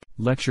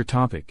Lecture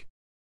topic: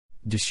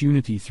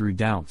 Disunity through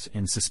doubts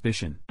and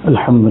suspicion.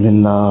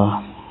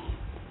 Alhamdulillah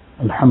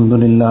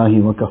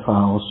wa kafa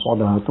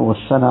was-salatu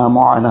was-salamu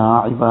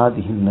ala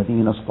ibadihi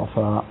alladhina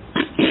istafa.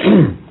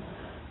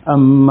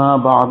 Amma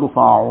ba'du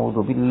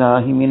fa'udhu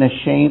billahi minash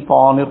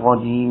shaitanir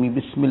rajim.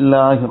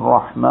 Bismillahir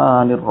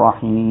rahmanir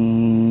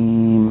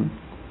rahim.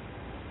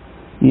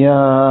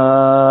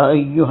 Ya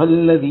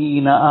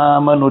ayyuhalladhina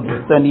amanu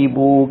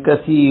ijtanibu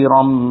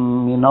kathiran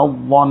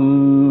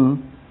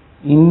minadh-dhanni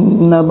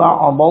إن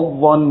بعض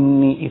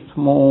الظن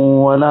إثم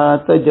ولا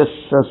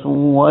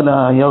تجسسوا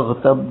ولا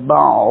يغتب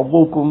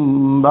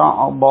بعضكم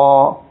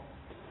بعضا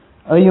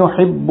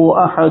أيحب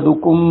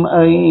أحدكم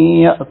أن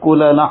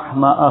يأكل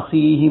لحم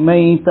أخيه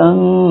ميتا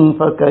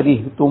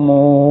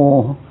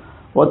فكرهتموه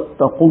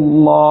واتقوا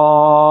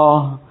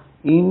الله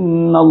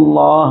إن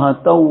الله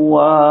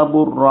تواب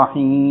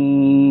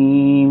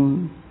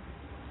رحيم.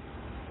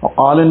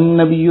 وقال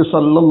النبي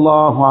صلى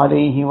الله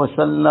عليه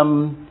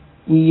وسلم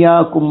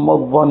إياكم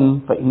والظن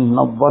فإن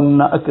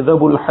الظن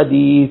أكذب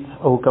الحديث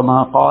أو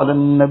كما قال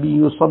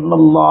النبي صلى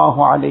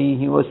الله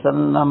عليه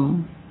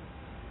وسلم.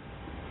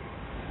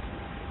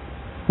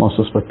 Most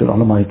respected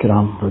ulama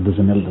ikram, brothers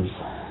and elders,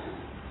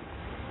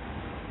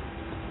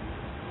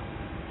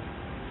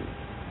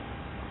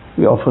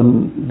 we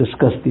often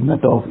discuss the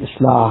matter of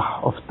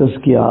islah, of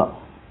tazkiyah,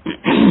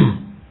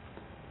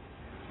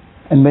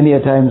 and many a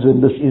times when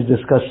this is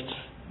discussed,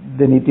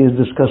 then it is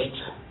discussed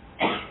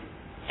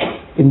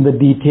in the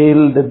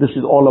detail that this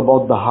is all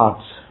about the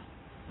heart.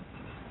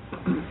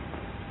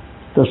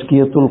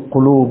 Tazkiyatul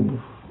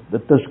qulub, the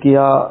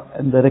tazkiyah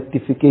and the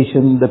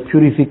rectification, the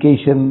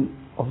purification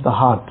of the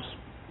heart.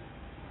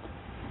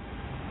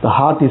 The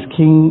heart is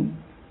king.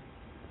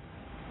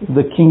 If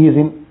the king is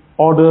in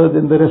order,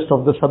 then the rest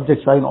of the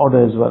subjects are in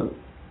order as well.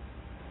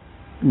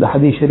 In the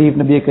Hadith Sharif,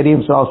 Nabi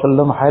Kareem Sallallahu Alaihi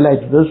Wasallam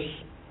highlights this,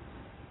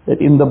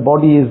 that in the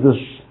body is this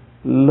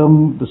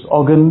limb, this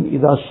organ,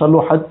 إِذَا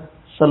صَلُحَتْ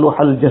صَلُحَ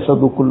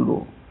الْجَسَدُ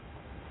كُلُّهُ.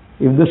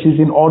 If this is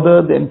in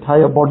order, the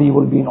entire body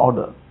will be in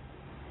order.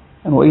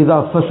 And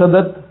وَإِذَا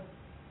فَسَدَتْ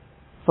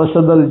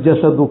فَسَدَ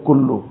الْجَسَدُ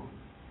كُلُّهُ.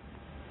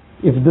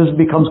 If this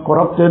becomes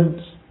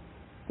corrupted,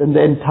 then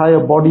the entire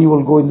body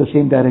will go in the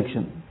same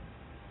direction.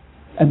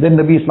 And then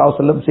Nabi Sallallahu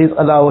Alaihi Wasallam says,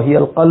 أَلَا وَهِيَ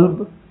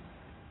الْقَلْبِ,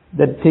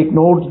 that take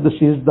note,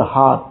 this is the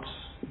heart.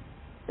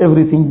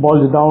 Everything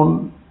boils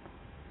down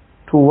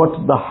to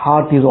what the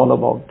heart is all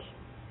about.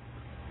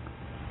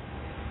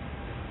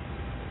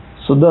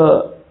 So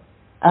the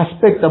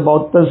aspect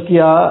about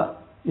tazkiyah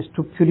is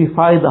to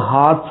purify the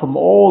heart from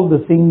all the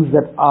things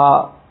that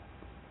are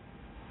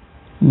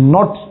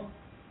not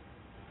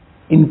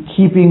in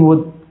keeping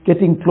with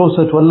getting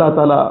closer to Allah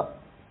Ta'ala,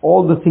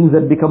 all the things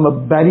that become a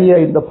barrier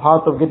in the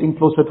path of getting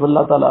closer to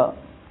Allah Ta'ala,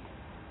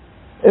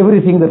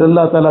 everything that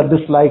Allah Ta'ala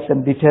dislikes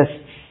and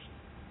detests,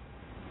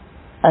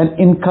 and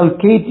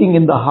inculcating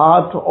in the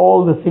heart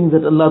all the things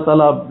that Allah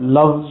Ta'ala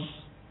loves.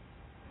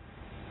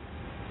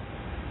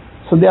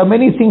 So there are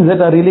many things that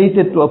are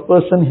related to a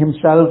person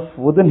himself,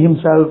 within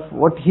himself,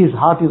 what his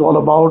heart is all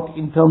about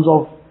in terms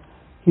of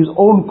his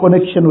own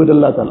connection with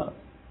Allah Ta'ala.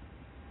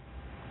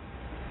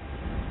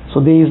 So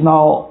there is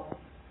now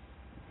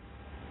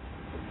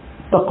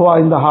taqwa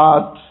in the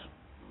heart,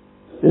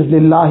 there's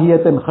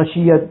lillahiyat and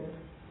khashiyat,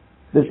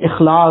 there's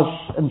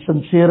ikhlas and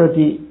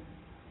sincerity,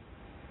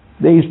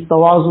 there is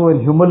tawazu and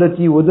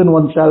humility within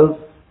oneself,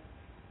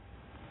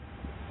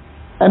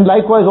 and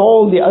likewise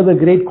all the other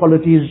great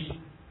qualities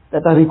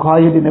that are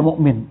required in a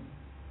mu'min.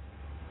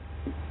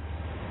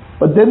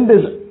 But then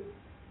there's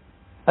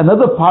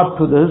another part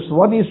to this.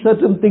 One is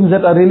certain things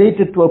that are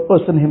related to a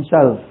person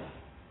himself.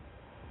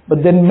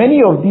 But then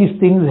many of these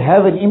things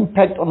have an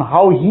impact on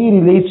how he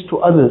relates to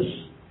others.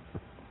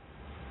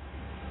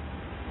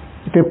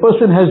 If a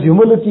person has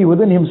humility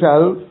within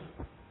himself,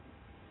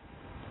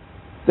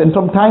 then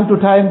from time to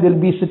time there'll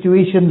be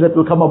situations that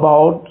will come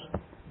about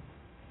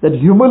that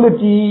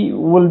humility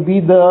will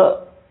be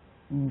the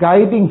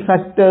guiding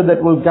factor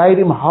that will guide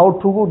him how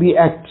to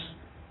react,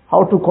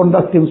 how to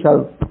conduct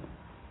himself,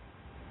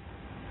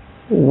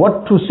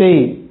 what to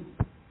say.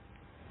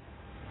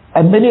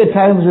 And many a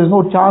times there's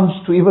no chance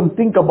to even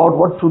think about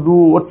what to do,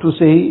 what to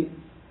say.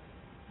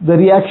 The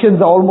reactions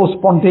are almost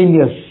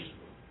spontaneous.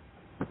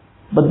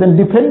 But then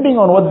depending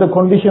on what the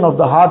condition of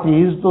the heart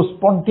is, those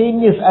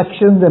spontaneous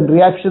actions and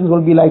reactions will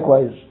be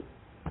likewise.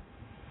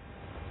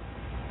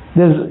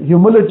 There's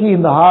humility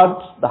in the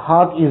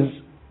heart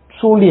is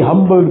truly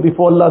humbled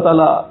before Allah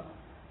Ta'ala,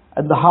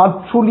 and the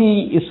heart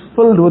truly is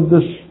filled with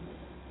this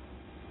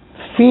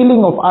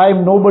feeling of I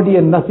am nobody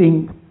and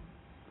nothing.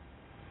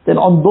 Then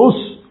on those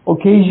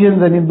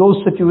occasions and in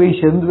those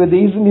situations where there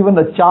isn't even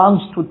a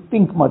chance to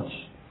think much,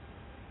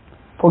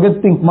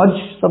 forget think much,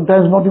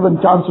 sometimes not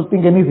even chance to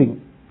think anything.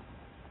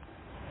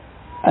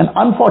 And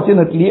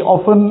unfortunately,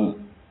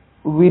 often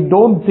we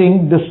don't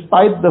think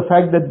despite the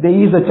fact that there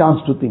is a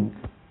chance to think.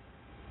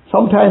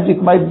 Sometimes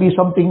it might be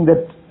something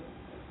that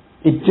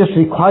it just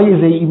requires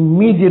an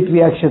immediate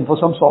reaction for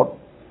some sort.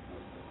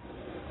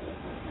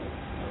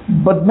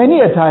 But many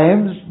a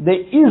times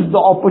there is the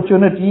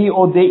opportunity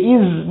or there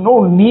is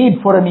no need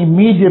for an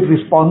immediate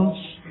response.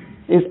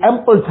 There's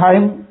ample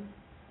time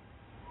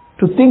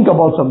to think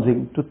about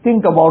something, to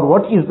think about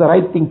what is the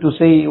right thing to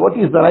say, what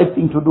is the right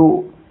thing to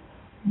do.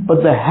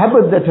 But the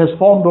habit that has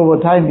formed over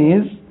time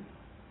is,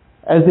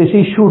 as they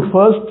say, shoot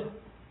first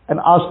and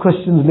ask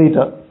questions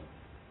later.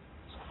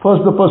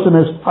 First the person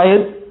has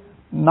fired,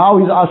 now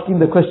he's asking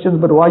the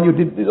questions, but why you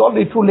did, it's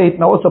already too late,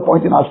 now what's the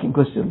point in asking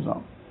questions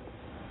now?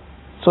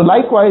 So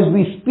likewise,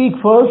 we speak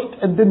first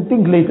and then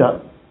think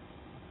later.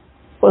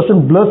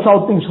 Person blurts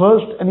out things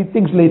first and he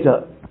thinks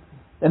later.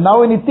 And now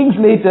when he thinks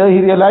later, he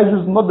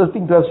realizes not the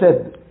thing to have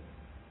said.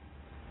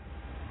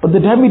 But the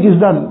damage is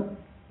done.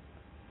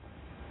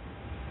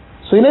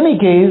 So in any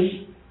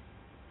case,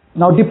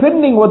 now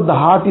depending what the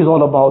heart is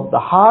all about, the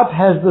heart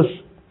has this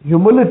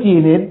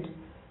humility in it,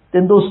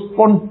 then those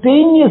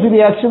spontaneous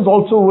reactions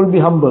also will be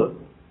humble.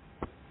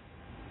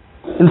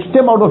 It will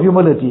stem out of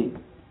humility.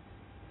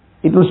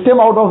 It will stem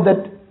out of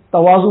that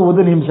tawazu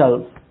within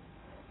himself.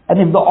 And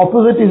if the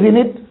opposite is in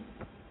it,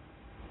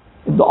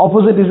 if the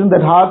opposite is in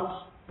that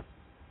heart,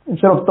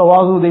 instead of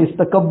tawazu there is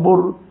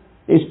takabbur,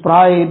 there is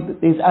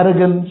pride, there is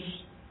arrogance,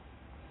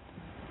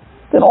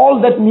 then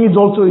all that needs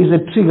also is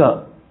a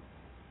trigger.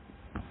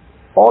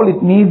 All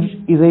it needs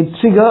is a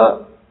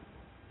trigger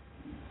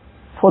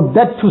for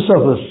that to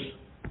surface.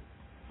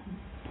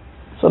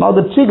 So now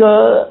the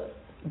trigger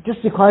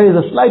just requires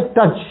a slight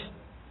touch,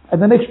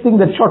 and the next thing,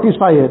 that shot is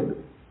fired.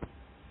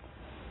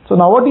 So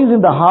now what is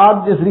in the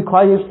heart just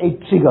requires a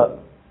trigger.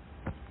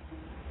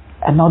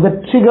 And now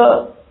that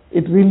trigger,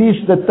 it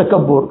releases the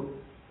takabbur.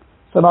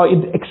 So now it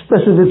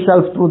expresses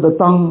itself through the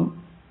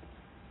tongue,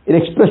 it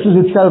expresses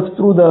itself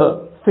through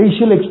the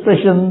facial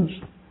expressions,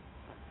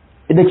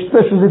 it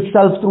expresses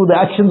itself through the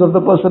actions of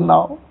the person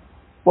now,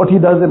 what he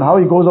does and how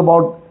he goes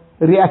about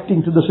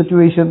reacting to the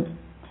situation.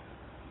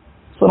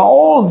 So now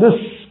all this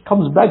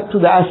comes back to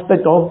the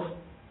aspect of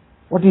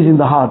what is in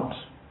the heart.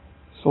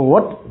 So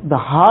what the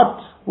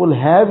heart will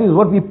have is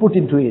what we put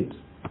into it.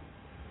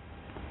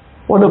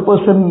 What a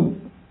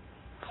person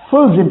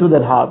fills into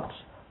that heart,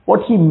 what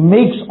he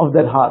makes of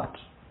that heart.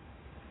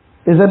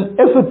 There's an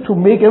effort to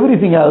make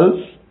everything else,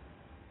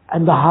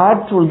 and the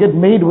heart will get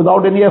made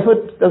without any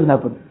effort. Doesn't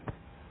happen.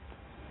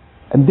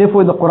 And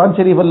therefore in the Quran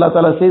Sharif Allah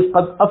Ta'ala says,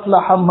 قَدْ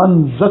أَفْلَحَ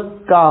مَنْ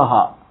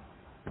زَكَّاهَا.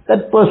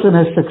 That person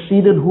has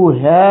succeeded who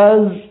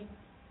has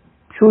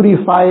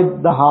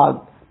purified the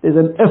heart. There's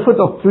an effort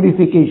of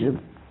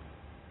purification.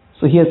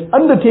 So he has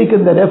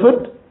undertaken that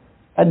effort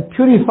and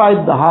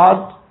purified the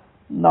heart.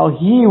 Now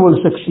he will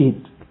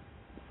succeed.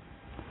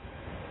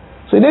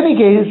 So in any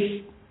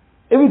case,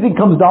 everything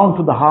comes down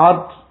to the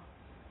heart,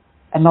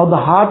 and now the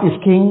heart is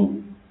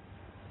king.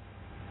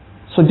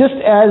 So just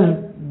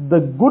as the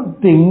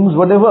good things,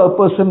 whatever a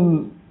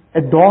person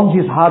adorns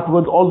his heart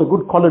with, all the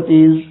good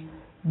qualities,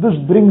 this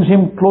brings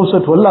him closer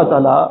to Allah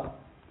Ta'ala.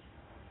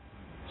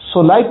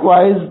 So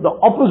likewise, the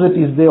opposite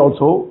is there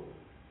also.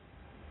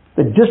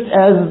 That just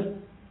as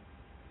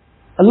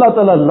Allah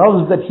Ta'ala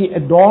loves that He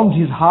adorns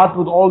his heart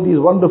with all these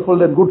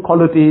wonderful and good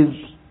qualities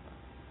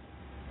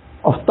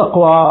of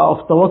taqwa,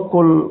 of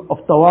tawakkul,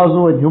 of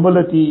tawazu and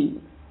humility,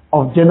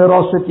 of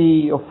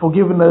generosity, of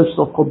forgiveness,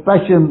 of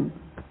compassion,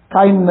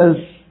 kindness,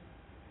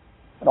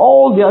 and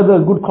all the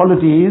other good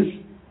qualities.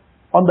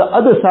 On the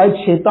other side,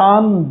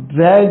 shaitan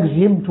drags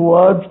him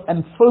towards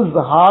and fills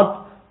the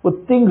heart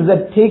with things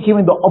that take him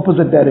in the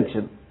opposite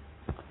direction.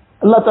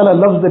 Allah Ta'ala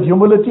loves that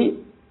humility,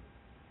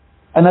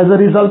 and as a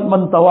result,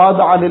 man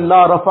tawada'a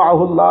lillah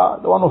rafa'ahu Allah,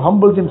 the one who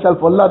humbles himself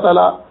for Allah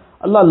Ta'ala,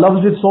 Allah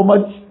loves it so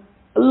much,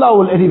 Allah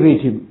will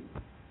elevate him.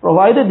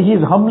 Provided he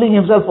is humbling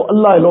himself for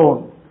Allah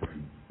alone.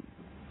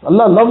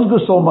 Allah loves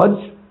this so much,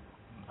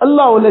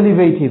 Allah will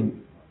elevate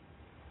him.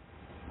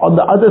 On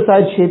the other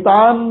side,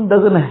 shaitan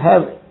doesn't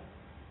have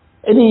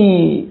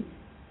any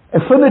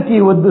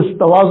affinity with this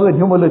tawazu and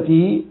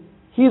humility.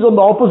 He is on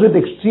the opposite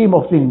extreme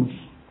of things.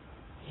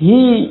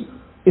 He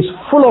is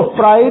full of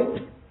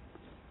pride,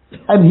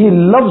 and he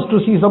loves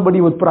to see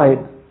somebody with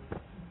pride.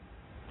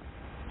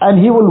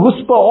 And he will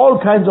whisper all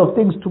kinds of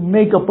things to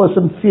make a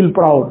person feel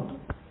proud,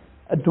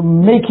 and to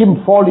make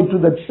him fall into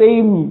that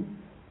same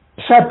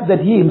trap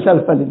that he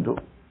himself fell into.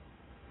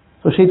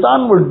 So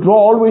shaitan will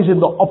draw always in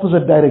the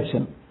opposite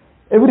direction.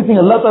 Everything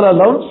Allah Ta'ala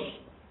loves,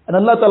 and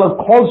Allah Ta'ala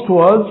calls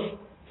towards,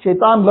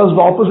 shaitan loves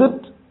the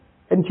opposite,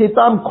 and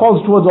shaitan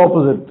calls towards the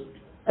opposite,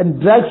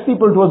 and drags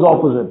people towards the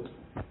opposite.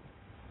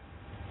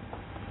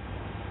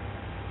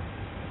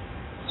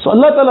 So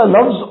Allah Ta'ala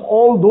loves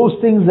all those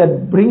things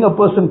that bring a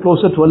person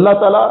closer to Allah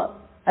Ta'ala,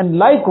 and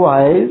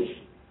likewise,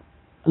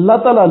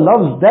 Allah Ta'ala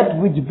loves that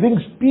which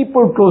brings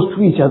people close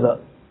to each other,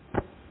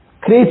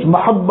 creates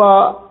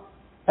mahabba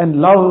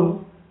and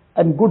love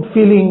and good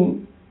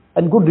feeling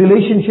and good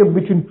relationship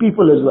between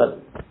people as well.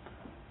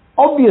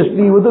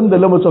 Obviously within the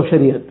limits of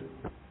Shariat.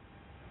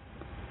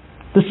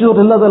 This is what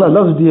Allah Ta'ala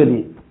loves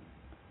dearly.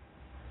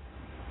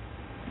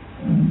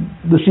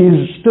 This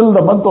is still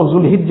the month of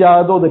Zul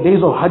Hijjah, though the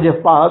days of Hajj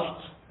have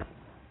passed,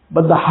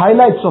 but the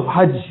highlights of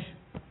Hajj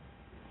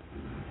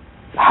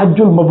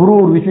Hajjul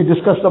Mabrur, which we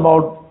discussed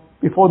about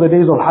before the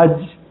days of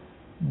Hajj,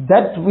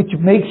 that which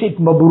makes it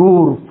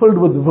Mabrur, filled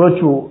with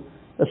virtue.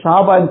 The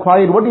Sahaba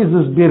inquired, what is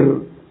this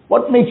bir?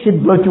 What makes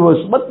it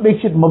virtuous? What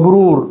makes it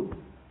Mabrur?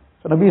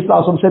 So Nabi Sallallahu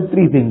Alaihi Wasallam said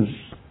three things.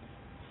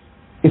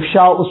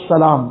 Ifsha'us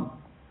salam,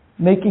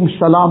 making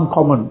salam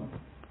common.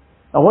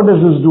 Now what does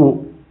this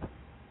do?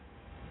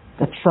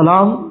 That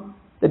salam,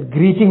 that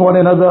greeting one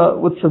another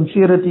with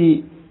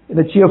sincerity, in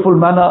a cheerful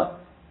manner,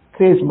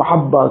 creates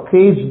mahabba,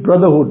 creates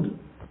brotherhood,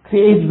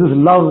 creates this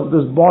love,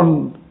 this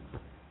bond,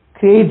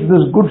 creates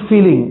this good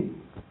feeling.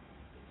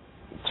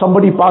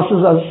 Somebody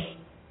passes us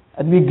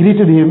and we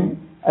greeted him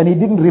and he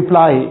didn't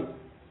reply.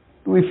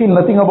 Do we feel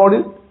nothing about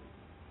it?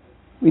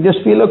 We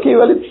just feel, okay,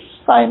 well, it's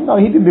fine. Now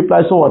he didn't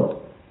reply, so what?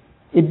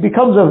 It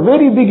becomes a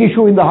very big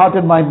issue in the heart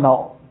and mind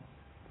now.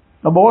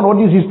 Number one, what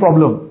is his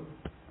problem?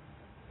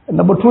 And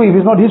number two, if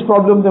it's not his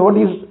problem, then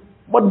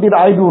what did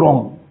I do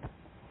wrong?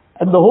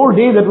 And the whole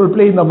day that will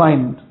play in the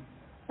mind.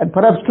 And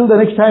perhaps till the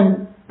next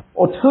time,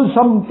 or till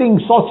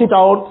something sorts it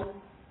out,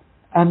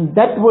 and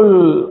that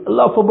will,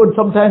 Allah forbid,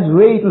 sometimes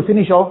way it will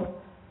finish off,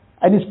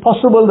 and it's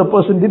possible the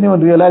person didn't even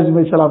realize we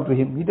made salam to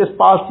him. He just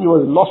passed, he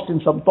was lost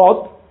in some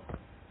thought.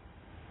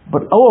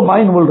 But our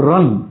mind will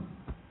run.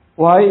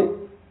 Why?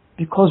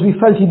 Because we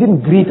felt he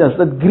didn't greet us.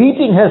 That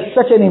greeting has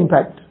such an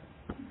impact.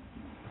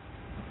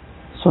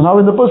 So now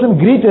when the person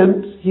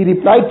greeted, he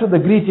replied to the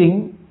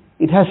greeting,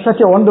 it has such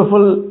a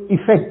wonderful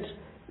effect.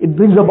 It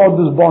brings about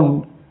this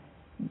bond.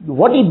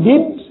 What he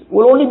did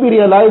will only be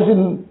realized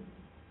in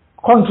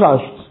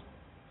contrast.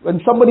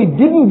 When somebody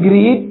didn't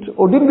greet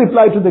or didn't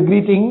reply to the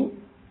greeting,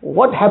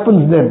 what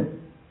happens then?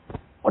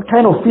 What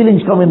kind of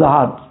feelings come in the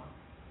heart?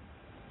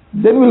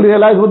 Then we'll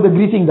realize what the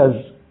greeting does.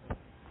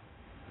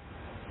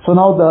 So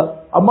now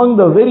among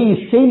the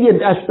very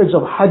salient aspects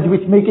of Hajj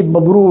which make it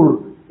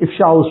mabrur,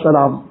 ifsha'us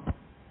salam,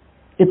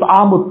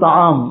 it'amut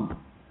ta'am,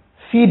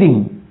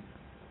 feeding.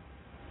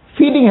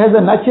 Feeding has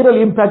a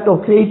natural impact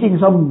of creating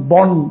some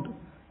bond.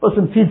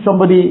 Person feeds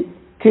somebody,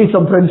 creates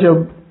some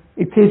friendship,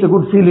 it creates a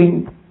good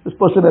feeling. This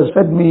person has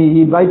fed me,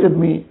 he invited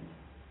me.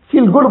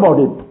 Feel good about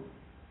it.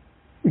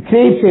 It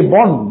creates a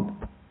bond.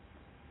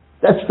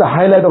 That's the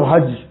highlight of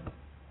Hajj.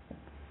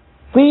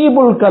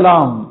 Tayyibul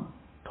kalam,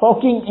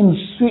 talking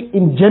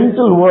in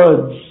gentle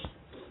words,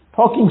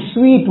 talking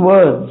sweet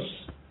words,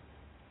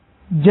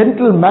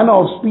 gentle manner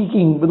of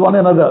speaking with one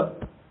another.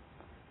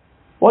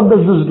 What does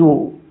this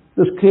do?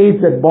 This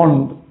creates that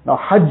bond. Now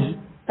Hajj,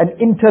 an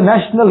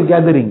international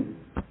gathering.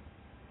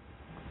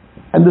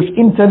 And this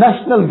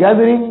international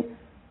gathering,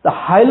 the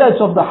highlights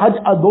of the Hajj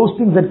are those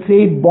things that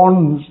create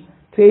bonds,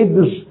 create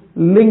this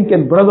link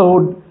and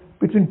brotherhood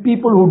between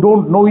people who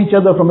don't know each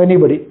other from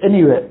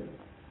anywhere.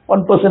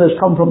 One person has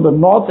come from the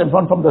north and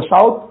one from the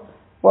south,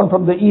 one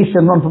from the east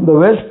and one from the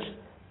west.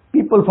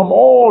 People from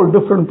all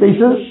different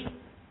places,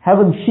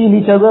 haven't seen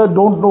each other,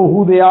 don't know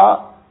who they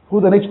are,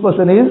 who the next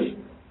person is,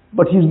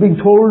 but he's being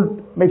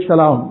told, make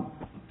salam.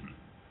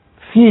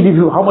 Feed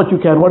how much you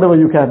can, whatever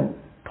you can.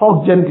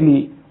 Talk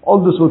gently. All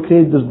this will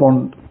create this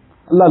bond.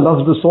 Allah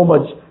loves this so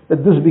much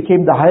that this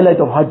became the highlight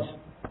of Hajj.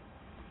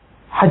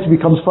 Hajj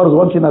becomes first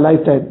once in a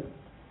lifetime.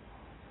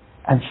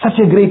 And such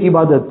a great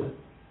ibadat.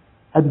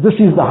 And this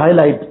is the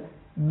highlight.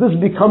 This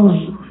becomes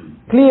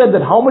clear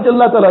that how much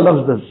Allah Ta'ala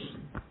loves this.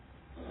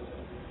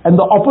 And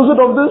the opposite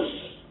of this,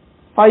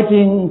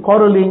 fighting,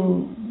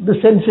 quarreling,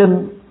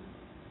 dissension,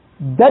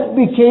 that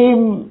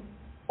became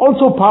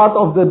also part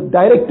of the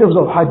directives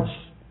of Hajj.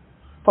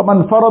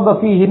 فَمَنْ فَرَضَ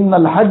فِيهِنَّ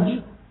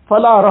الْحَجِّ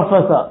فَلَا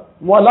رَفَثَ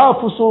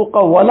وَلَا فُسُوقَ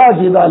وَلَا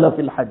جِدَالَ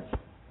فِي الْحَجِّ.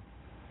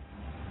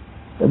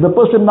 The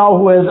person now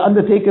who has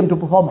undertaken to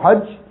perform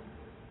Hajj,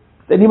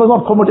 then he must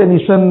not commit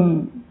any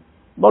sin,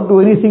 not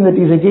do anything that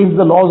is against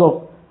the laws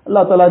of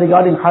Allah Ta'ala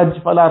regarding Hajj,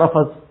 فَلَا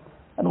رَفَث,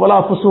 and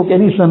وَلَا فُسُوق,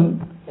 any sin,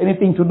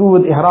 anything to do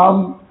with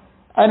Ihram,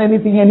 and any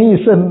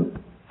sin.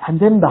 And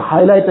then the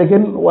highlight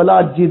again,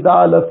 وَلَا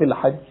جِدَالَ فِي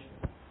الْحَجِّ.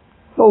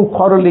 No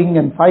quarreling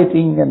and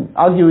fighting and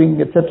arguing,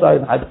 etc.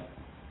 in Hajj.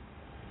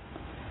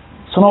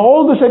 So now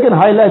all this again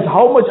highlights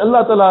how much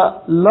Allah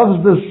Ta'ala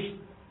loves this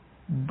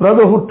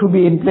brotherhood to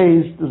be in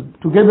place, this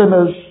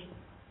togetherness,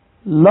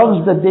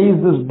 loves that there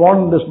is this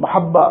bond, this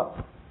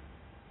mahabba.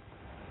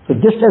 So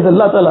just as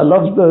Allah Ta'ala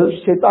loves this,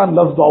 Shaitan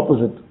loves the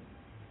opposite.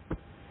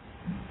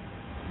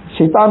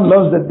 Shaitan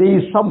loves that there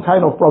is some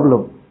kind of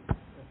problem.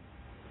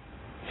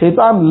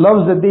 Shaitan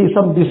loves that there is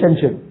some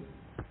dissension.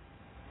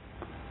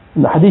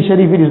 In the Hadith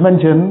Sharif it is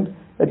mentioned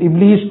that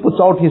Iblis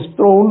puts out his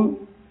throne,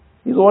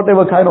 his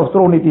whatever kind of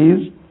throne it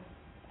is,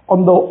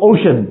 on the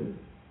ocean.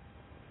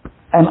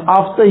 And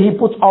after he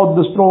puts out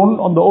this throne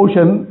on the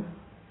ocean,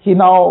 he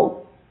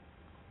now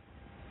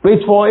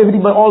waits for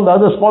everybody, all the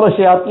other smaller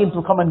shayateen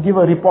to come and give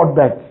a report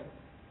back.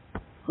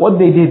 What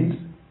they did.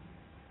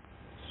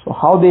 So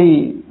what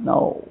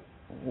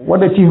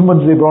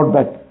achievements they brought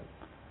back.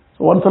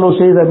 So one fellow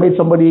says, I made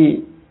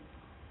somebody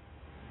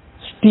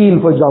steal,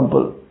 for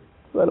example.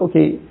 Well,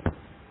 okay,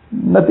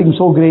 nothing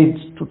so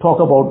great to talk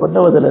about, but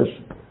nevertheless.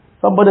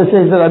 Somebody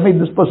says that I made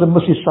this person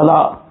miss his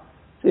salah.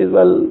 Says,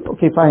 well,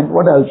 okay, fine,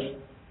 what else?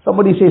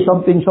 Somebody says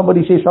something,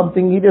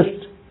 he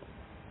just,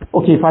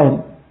 okay,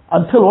 fine.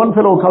 Until one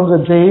fellow comes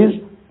and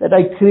says that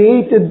I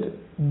created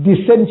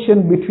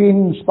dissension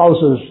between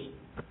spouses.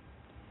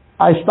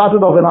 I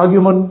started off an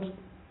argument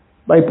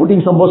by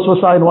putting some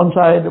waswasa on one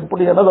side and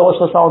putting another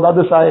waswasa on the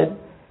other side,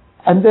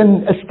 and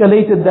then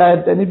escalated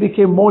that, and it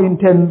became more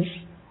intense,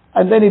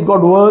 and then it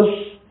got worse,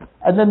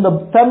 and then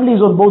the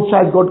families on both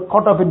sides got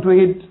caught up into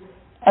it,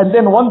 and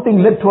then one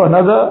thing led to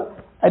another,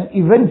 and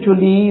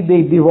eventually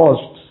they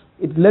divorced.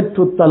 It led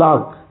to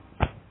talaq.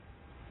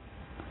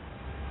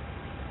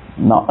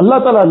 Now Allah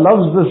Ta'ala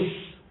loves this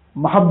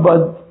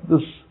mahabbat,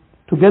 this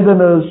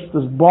togetherness,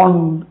 this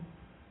bond.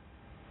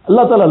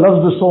 Allah Ta'ala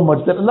loves this so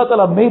much that Allah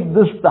Ta'ala made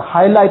this the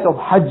highlight of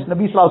Hajj.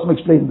 Nabi Sallallahu Alaihi Wasallam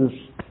explained this.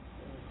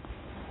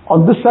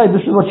 On this side,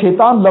 this is what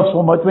Shaitan loves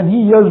so much. When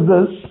he hears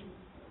this,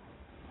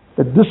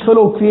 that this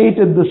fellow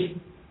created this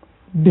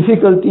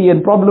difficulty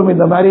and problem in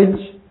the marriage,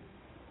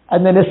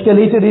 and then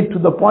escalated it to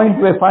the point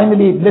where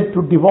finally it led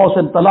to divorce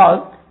and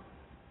talaq,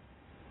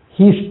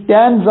 he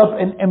stands up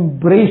and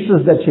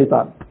embraces that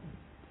Shaitan.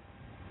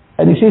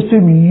 And he says to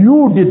him,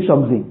 you did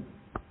something.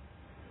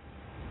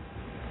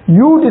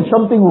 You did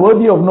something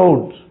worthy of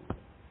note.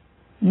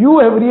 You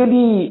have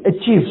really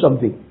achieved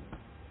something.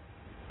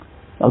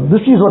 Now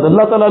this is what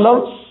Allah Ta'ala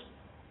loves,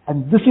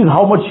 and this is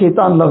how much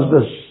Shaitan loves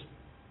this.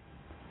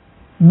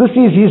 This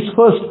is his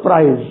first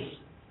prize.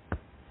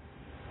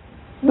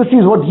 This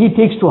is what he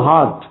takes to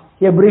heart.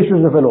 He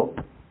embraces the fellow.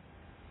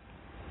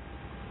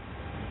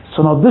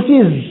 So now this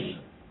is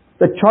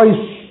the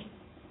choice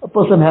a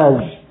person has.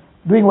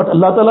 Doing what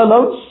Allah Ta'ala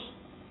loves,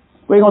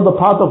 going on the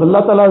path of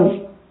Allah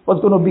Ta'ala's,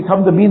 what's going to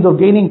become the means of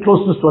gaining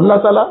closeness to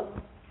Allah Ta'ala,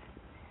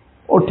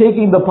 or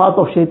taking the path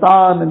of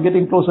Shaitan and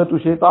getting closer to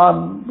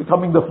Shaitan,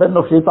 becoming the friend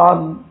of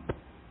Shaitan.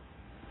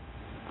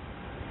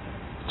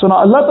 So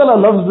now Allah Ta'ala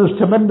loves this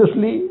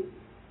tremendously,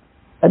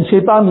 and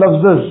Shaitan loves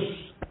this.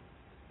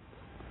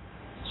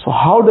 So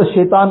how does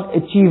Shaitan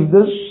achieve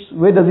this?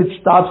 Where does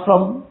it start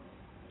from?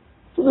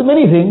 So there are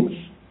many things,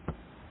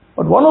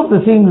 but one of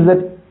the things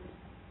that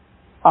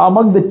are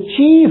among the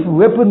chief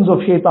weapons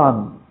of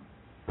Shaitan.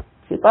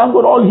 Shaitan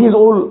got all his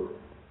own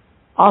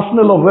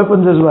arsenal of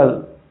weapons as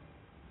well.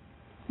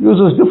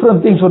 Uses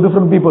different things for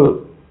different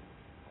people.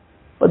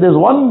 But there's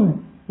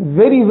one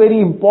very,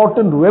 very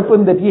important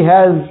weapon that he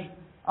has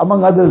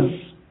among others,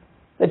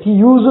 that he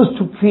uses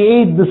to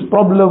create this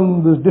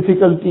problem, this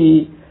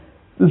difficulty,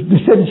 this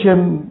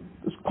dissension,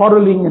 this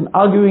quarreling and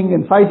arguing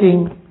and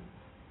fighting.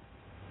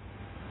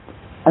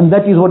 And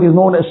that is what is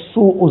known as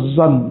su'uz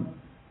zann.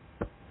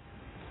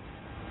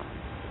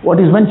 What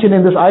is mentioned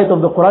in this ayat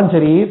of the Quran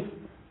Sharif,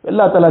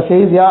 Allah Ta'ala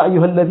says, Ya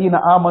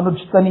ayyuhalladhina amanu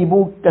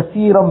ijtanibu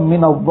kathiran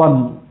min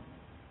adh-dhann.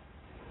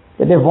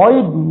 That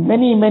avoid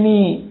many,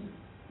 many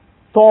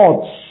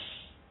thoughts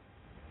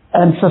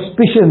and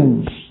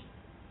suspicions.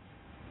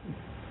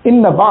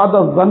 Inna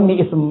ba'da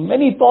dhanni ism.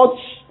 Many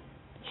thoughts,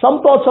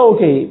 some thoughts are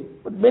okay,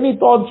 but many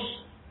thoughts,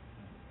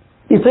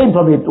 refrain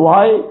from it.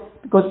 Why?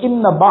 Because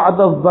inna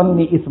ba'da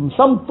dhanni ism.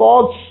 Some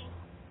thoughts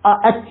are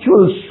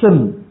actual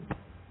sin.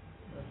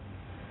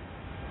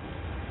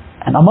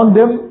 And among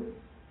them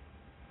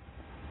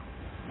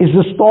is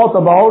this thought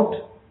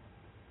about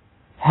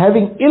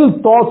having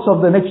ill thoughts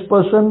of the next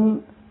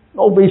person,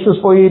 no basis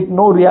for it,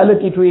 no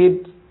reality to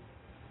it.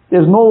 We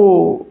have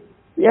no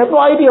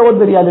idea what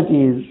the reality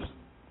is.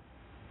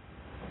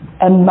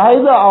 And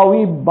neither are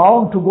we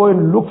bound to go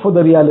and look for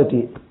the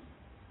reality.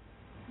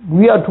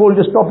 We are told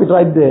just stop it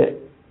right there.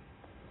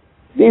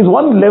 There is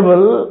one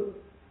level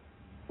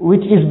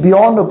which is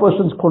beyond a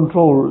person's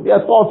control. There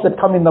are thoughts that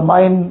come in the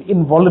mind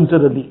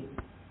involuntarily.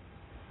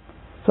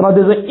 So now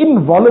there's an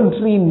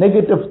involuntary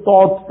negative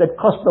thought that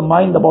crosses the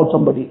mind about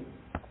somebody.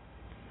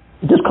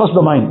 It just crosses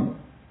the mind.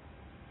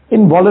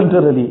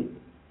 Involuntarily.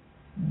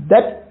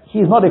 That he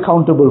is not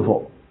accountable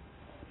for.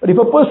 But if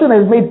a person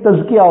has made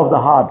tazkiyah of the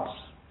heart,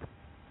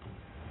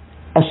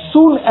 as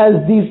soon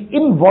as these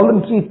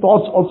involuntary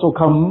thoughts also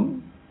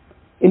come,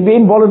 in the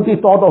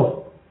involuntary thought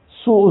of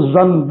su'uz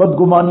zann,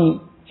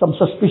 badgumani, some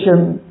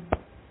suspicion,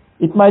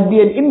 it might be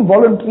an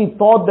involuntary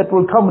thought that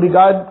will come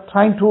regarding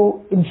trying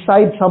to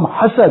incite some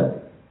hasad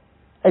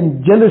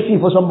and jealousy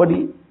for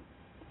somebody.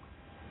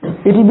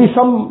 It will be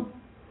some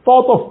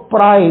thought of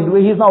pride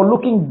where he is now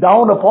looking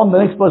down upon the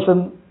next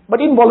person, but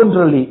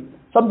involuntarily,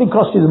 something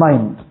crossed his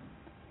mind.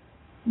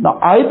 Now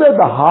either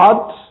the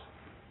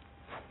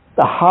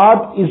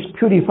heart is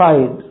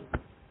purified.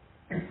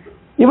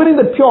 Even in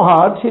the pure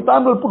heart,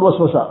 Shaitan will put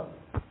waswasa.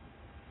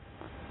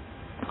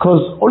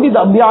 Because only the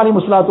Anbiya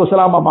alayhi salatu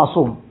wasalam are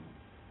masoom.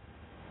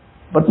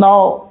 But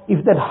now,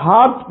 if that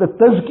heart, the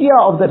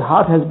tazkiyah of that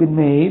heart has been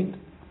made,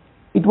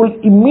 it will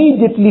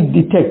immediately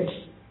detect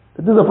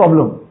that this is a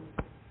problem.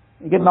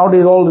 You get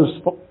nowadays all this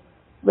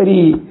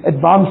very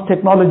advanced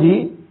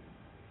technology.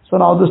 So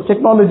now this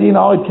technology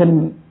now it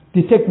can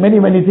detect many,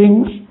 many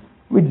things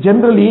which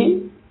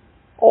generally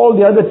all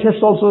the other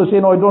tests also say,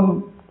 no,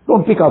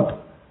 don't pick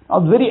up. Now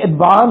very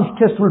advanced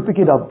tests will pick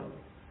it up.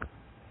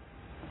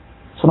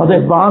 So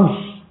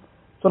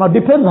now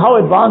depends how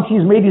advanced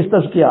he's made his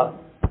tazkiyah.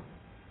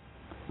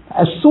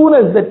 As soon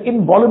as that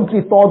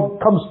involuntary thought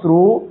comes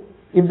through,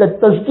 if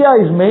that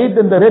tazkiyah is made,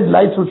 then the red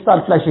lights will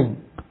start flashing.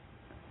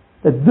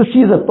 That this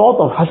is a thought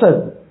of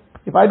hasad.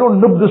 If I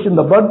don't nip this in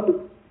the bud,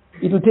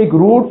 it will take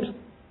root,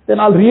 then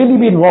I'll really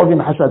be involved in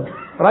hasad.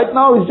 Right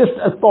now it's just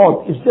a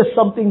thought, it's just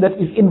something that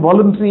is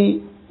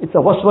involuntary, it's a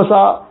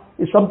waswasa,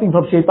 it's something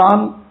from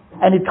shaitan,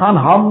 and it can't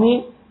harm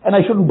me, and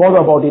I shouldn't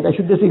bother about it, I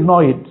should just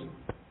ignore it.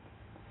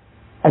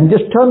 And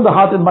just turn the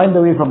heart and mind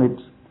away from it.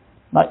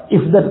 Now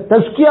if that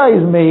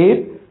tazkiyah is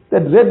made,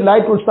 that red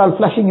light will start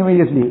flashing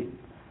immediately.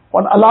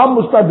 One alarm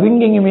will start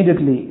ringing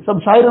immediately. Some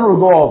siren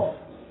will go off.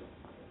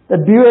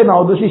 That beware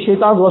now, this is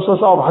shaitan's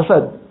waswasa of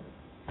hasad.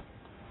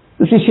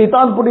 This is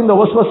shaitan putting the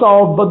waswasa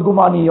of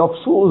badgumani, of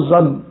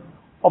su'uzan,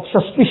 of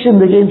suspicion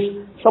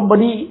against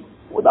somebody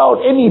without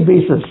any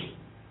basis.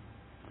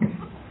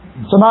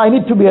 So now I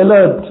need to be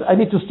alert. I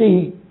need to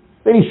stay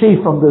very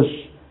safe from this.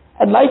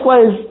 And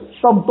likewise,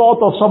 some thought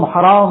of some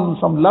haram,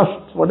 some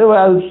lust, whatever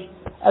else,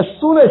 as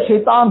soon as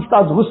shaitan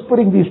starts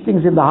whispering these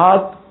things in the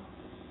heart,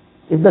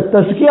 if the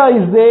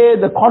tazkiyah is there,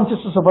 the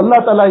consciousness of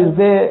Allah Ta'ala is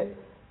there,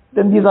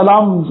 then these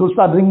alarms will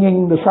start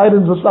ringing, the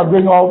sirens will start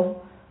going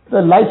off, the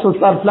lights will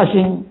start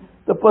flashing,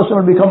 the person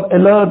will become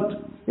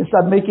alert, he'll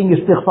start making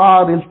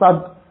istighfar, he'll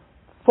start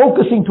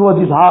focusing towards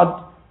his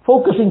heart,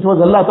 focusing towards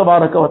Allah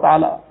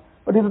Ta'ala.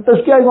 But if the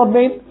tazkiyah is not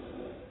made,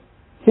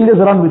 he'll just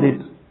run with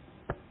it.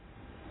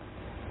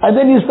 And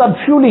then he'll start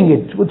fueling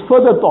it with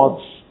further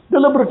thoughts,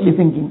 deliberately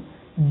thinking,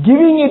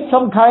 giving it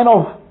some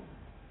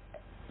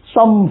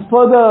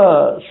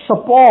further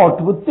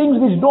support with things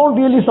which don't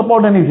really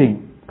support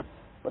anything.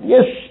 But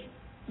yes,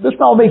 this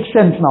now makes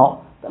sense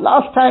now. The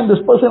last time this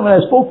person, when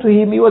I spoke to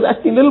him, he was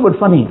acting a little bit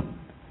funny.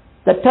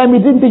 That time he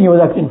didn't think he was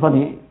acting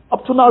funny.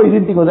 Up to now he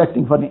didn't think he was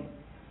acting funny.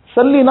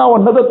 Suddenly now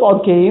another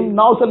thought came,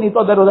 now suddenly he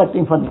thought that was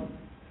acting funny.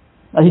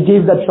 Now he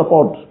gave that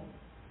support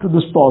to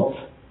this thought.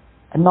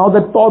 And now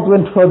that thought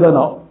went further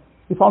now.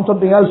 He found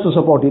something else to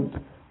support it.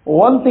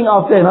 One thing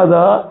after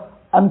another,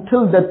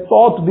 until that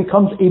thought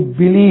becomes a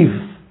belief.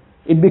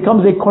 It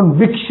becomes a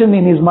conviction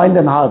in his mind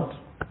and heart.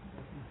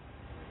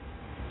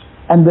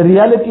 And the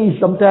reality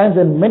sometimes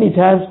and many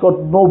times got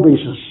no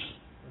basis.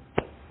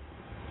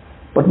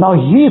 But now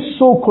he is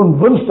so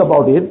convinced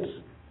about it,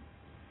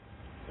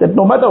 that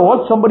no matter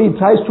what somebody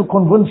tries to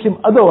convince him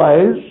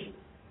otherwise,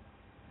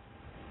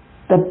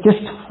 that just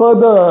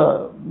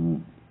further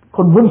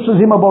convinces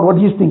him about what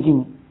he's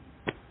thinking.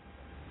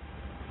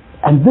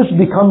 And this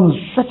becomes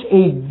such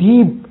a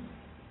deep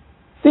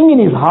thing in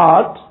his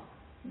heart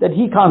that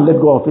he can't let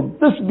go of it.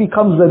 This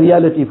becomes the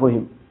reality for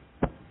him.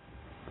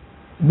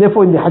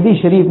 Therefore in the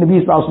Hadith Sharif, Nabi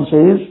Sallallahu Alaihi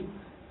Wasallam says,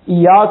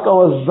 إِيَّاكَ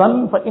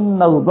وَالظَّنَّ فَإِنَّ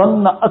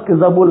الظَّنَّ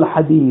أَكْذَبُ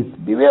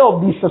الْحَدِيثِ. Beware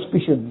of these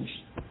suspicions.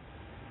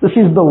 This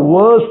is the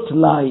worst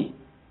lie.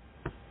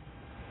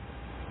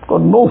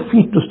 Got no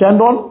feet to stand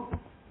on,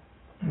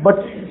 but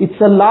it's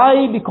a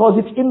lie because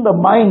it's in the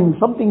mind,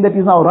 something that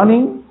is now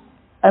running,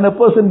 and a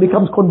person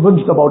becomes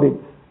convinced about it,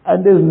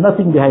 and there's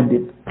nothing behind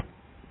it.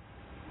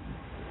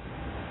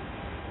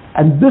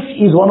 And this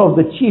is one of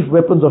the chief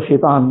weapons of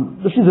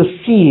shaitan. This is a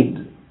seed.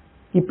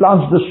 He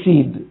plants the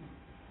seed.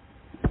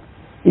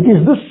 It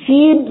is this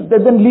seed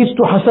that then leads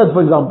to hasad,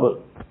 for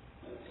example.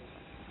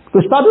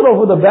 We started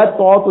off with a bad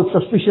thought, with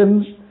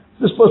suspicions.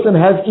 This person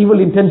has evil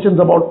intentions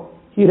about,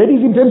 he read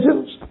his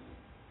intentions.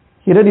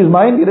 He read his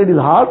mind, he read his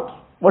heart,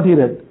 what he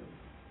read.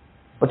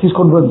 But he's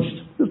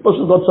convinced. This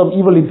person's got some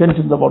evil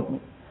intentions about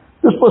me.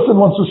 This person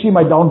wants to see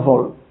my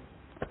downfall.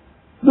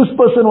 This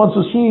person wants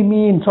to see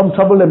me in some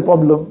trouble and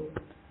problem.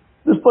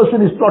 This person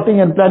is plotting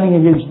and planning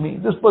against me.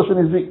 This person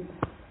is weak.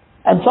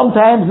 And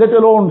sometimes, let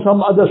alone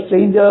some other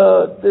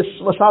stranger, this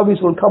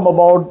wasawis will come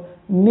about,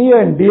 near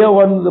and dear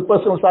ones, the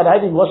person will start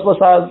having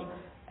waswasas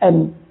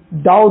and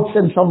doubts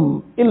and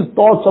some ill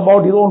thoughts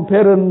about his own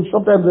parents,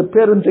 sometimes the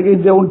parents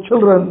against their own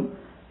children,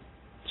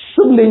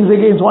 siblings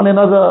against one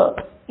another,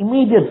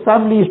 immediate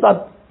families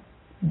start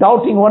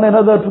doubting one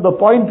another to the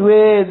point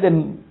where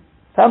then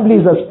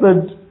families are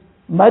split,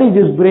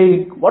 marriages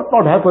break, what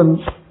not happens.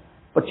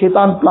 But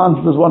shaitan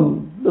plants this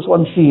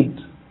one seed.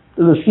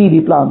 There's a seed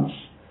he plants.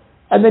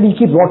 And then he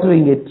keeps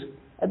watering it.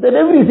 And then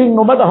everything,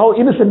 no matter how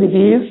innocent it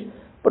is,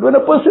 but when a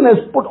person has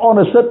put on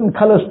a certain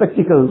color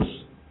spectacles,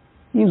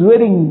 he's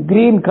wearing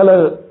green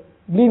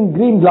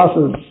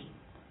glasses,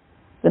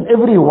 then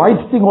every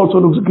white thing also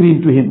looks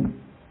green to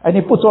him. And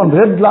he puts on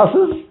red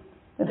glasses,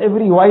 and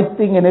every white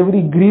thing and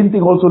every green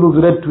thing also looks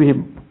red to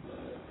him.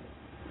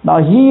 Now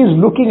he is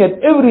looking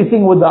at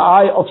everything with the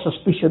eye of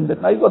suspicion,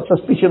 that now he's got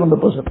suspicion on the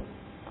person.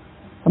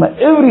 And now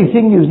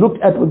everything is looked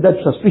at with that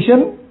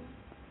suspicion,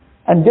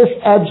 and this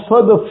adds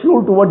further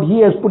fuel to what he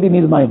has put in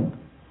his mind.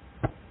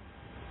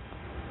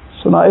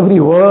 So now every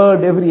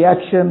word, every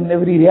action,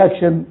 every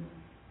reaction,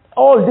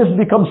 all this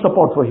becomes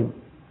support for him.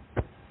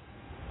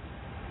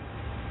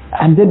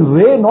 And then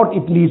where not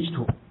it leads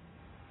to.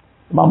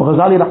 Imam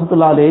Ghazali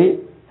Rahmatullah Alayhi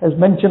has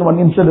mentioned one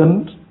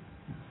incident.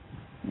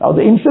 Now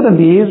the incident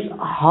is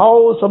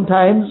how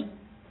sometimes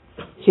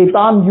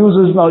shaitan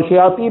uses now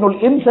shayateen ul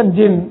ins and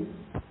jinn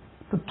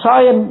to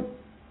try and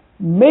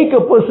make a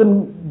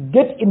person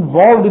get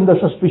involved in the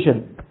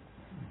suspicion.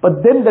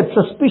 But then that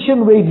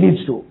suspicion where it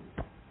leads to.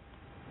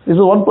 This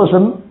is one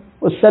person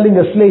was selling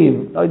a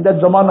slave. Now in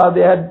that zamana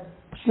they had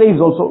slaves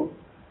also.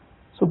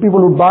 So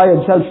people would buy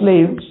and sell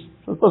slaves.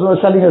 So the person was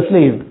selling a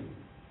slave.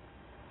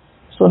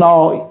 So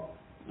now,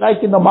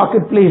 like in the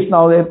marketplace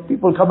now, there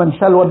people come and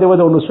sell whatever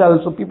they want to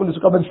sell. So people used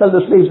to come and sell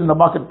the slaves in the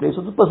marketplace.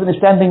 So the person is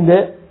standing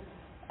there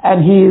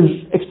and he is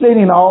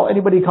explaining now,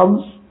 anybody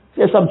comes,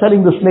 yes, I'm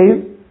selling the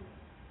slave.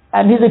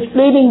 And he's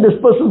explaining this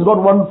person's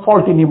got one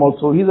fault in him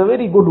also. He's a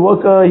very good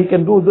worker, he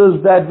can do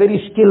this, that,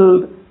 very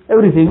skilled,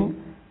 everything.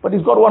 But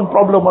he's got one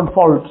problem, one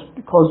fault.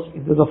 Because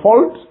if there's a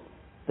fault,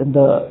 then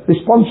the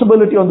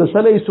responsibility on the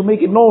seller is to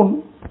make it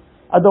known.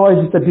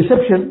 Otherwise it's a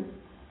deception.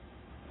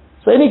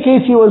 So in any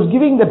case, he was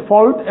giving that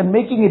fault and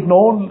making it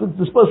known that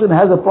this person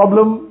has a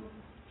problem.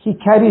 He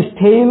carries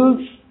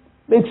tales,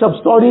 makes up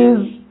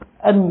stories,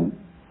 and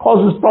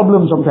causes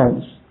problems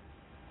sometimes.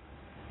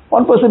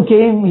 One person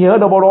came, he heard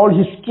about all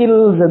his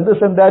skills and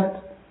this and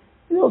that.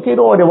 He said, okay,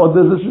 don't worry about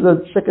this. This is a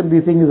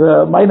secondary thing, is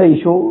a minor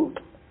issue.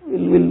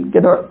 We'll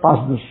get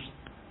past this.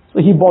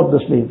 So he bought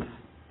the slave.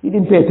 He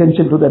didn't pay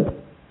attention to that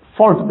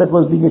fault that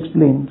was being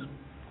explained.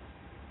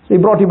 So he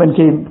brought him and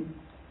came.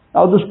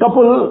 Now this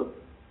couple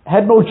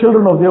had no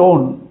children of their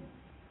own.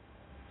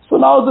 So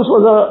now this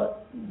was a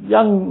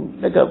young,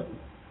 like a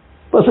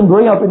person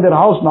growing up in their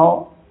house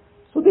now.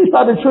 So they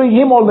started showing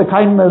him all the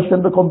kindness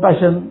and the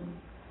compassion.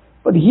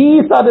 But he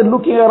started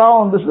looking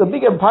around, this is a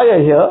big empire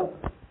here,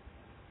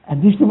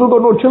 and these people got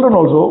no children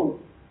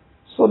also.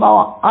 So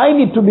now I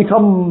need to make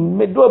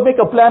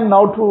a plan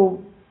now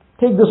to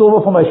take this over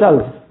for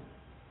myself.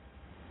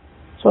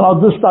 So now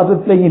this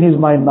started playing in his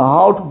mind, now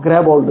how to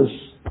grab all this.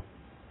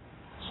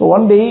 So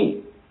one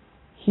day,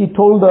 he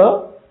told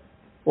the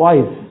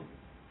wife,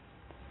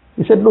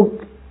 he said,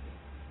 look,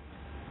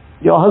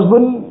 your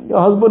husband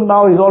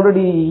now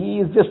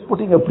he is just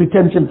putting a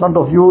pretense in front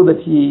of you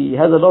that he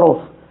has a lot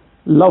of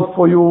love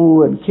for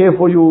you and care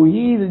for you.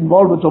 He is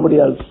involved with somebody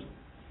else.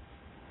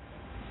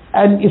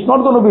 And it's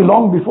not going to be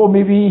long before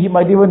maybe he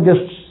might even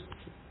just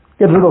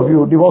get rid of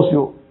you, divorce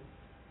you.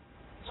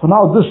 So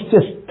now this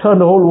just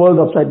turned the whole world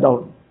upside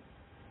down.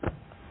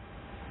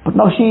 But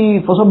now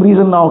she, for some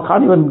reason now,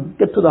 can't even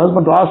get to the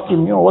husband to ask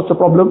him, what's the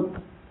problem?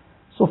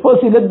 So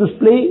first he let this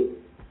play,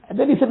 and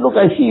then he said, look,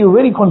 I see you're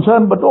very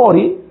concerned, but don't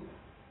worry.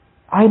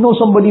 I know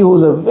somebody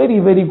who's a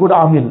very, very good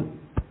amil,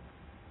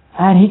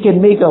 and he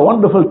can make a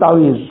wonderful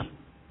taweez.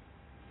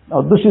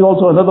 Now this is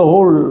also another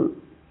whole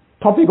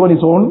topic on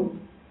its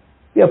own.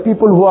 There are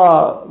people who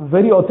are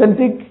very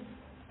authentic,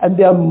 and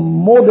they are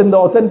more than the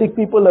authentic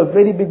people, a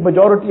very big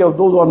majority of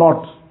those who are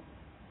not.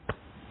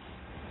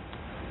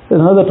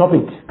 There's another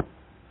topic.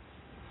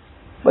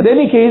 But in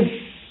any case,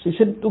 he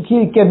said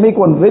he can make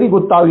one very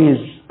good taweez.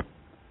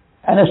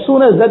 And as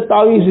soon as that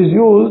taweez is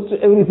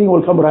used, everything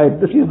will come right.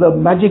 This is the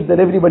magic that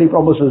everybody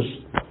promises.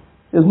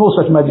 There's no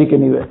such magic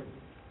anywhere.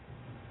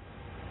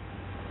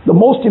 The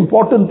most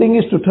important thing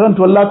is to turn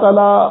to Allah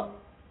Ta'ala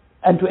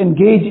and to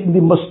engage in the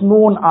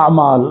masnoon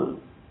a'mal.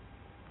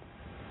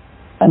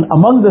 And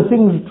among the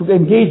things to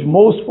engage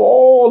most for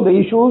all the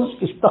issues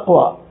is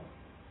taqwa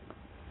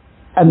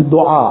and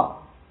dua.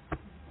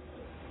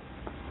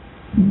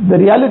 The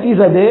realities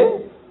are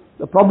there,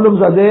 the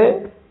problems are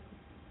there,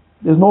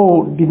 there's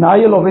no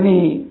denial of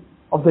any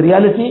of the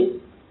reality,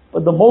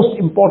 but the most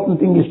important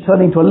thing is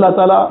turning to Allah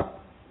Ta'ala,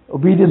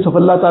 obedience of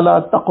Allah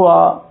Ta'ala,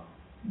 taqwa,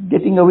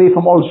 getting away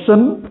from all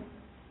sin,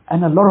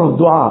 and a lot of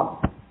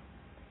dua.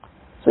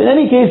 So in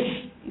any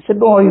case, he said,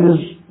 no,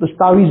 this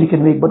taweez he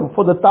can make, but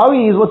for the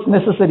taweez what's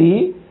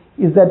necessary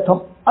is that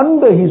from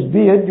under his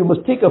beard you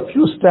must take a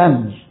few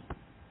strands.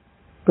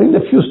 Bring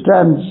a few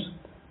strands.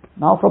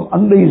 Now from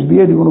under his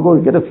beard you're going to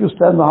go get a few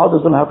strands. How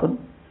does that happen?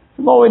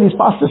 No, when he's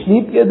fast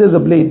asleep, here there's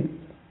a blade.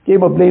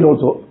 Gave a blade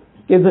also.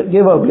 Gave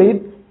a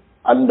blade.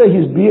 Under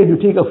his beard you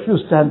take a few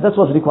strands. That's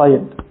what's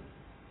required.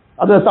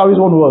 Otherwise taweez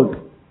won't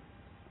work.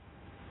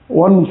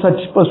 One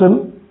such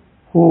person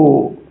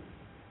who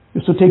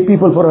used to take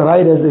people for a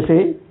ride, as they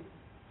say,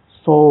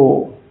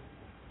 so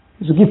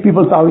used to give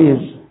people taweez.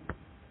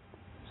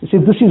 He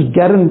said, this is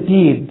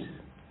guaranteed,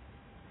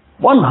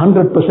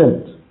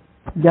 100%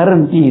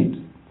 guaranteed.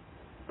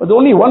 But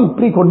only one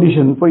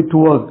precondition for it to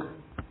work.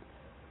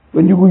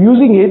 When you go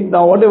using it,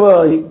 now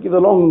whatever, give a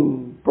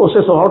long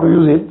process of how to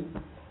use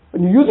it.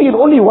 When you're using it,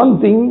 only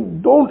one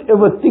thing, don't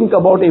ever think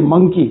about a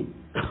monkey.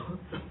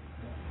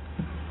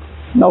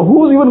 Now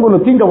who's even going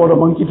to think about a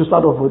monkey to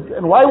start off with?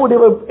 And why would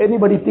ever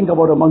anybody think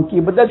about a monkey?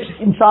 But that's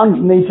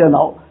insan's nature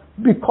now.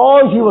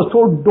 Because he was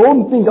told,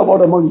 don't think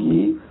about a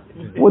monkey,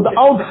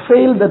 without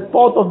fail that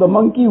thought of the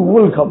monkey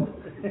will come.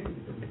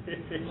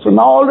 So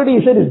now already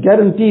he said it's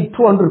guaranteed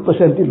 200%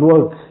 it'll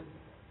work.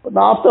 But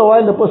now after a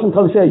while the person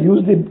comes and says, I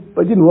used it,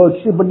 but it didn't work.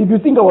 He said, but did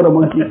you think about a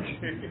monkey?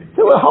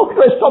 So well, how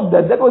could I stop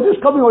that? That was just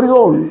coming on his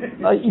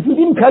own. Now, if you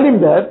didn't tell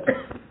him that,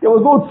 there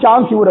was no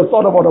chance he would have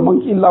thought about a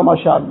monkey, illa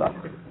mashallah.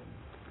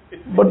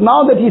 But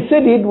now that he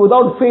said it,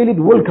 without fail it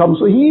will come.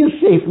 So he is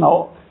safe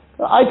now.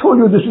 I told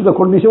you this is the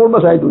condition.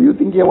 What must I do? You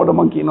thinking about a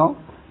monkey now?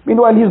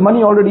 Meanwhile, his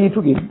money already he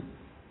took it.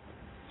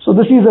 So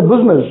this is a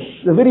business,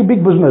 a very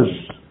big business.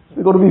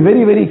 We've got to be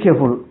very, very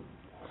careful.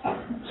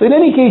 So in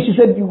any case, he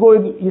said, go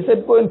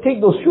and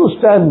take those few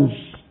strands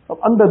from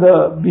under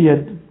the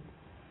beard.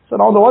 So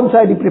now on the one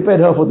side, he prepared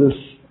her for this.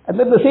 And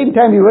at the same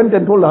time, he went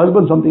and told the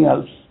husband something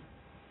else.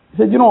 He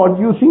said, you know what,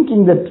 you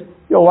thinking that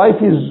your wife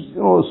is,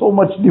 so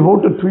much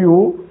devoted to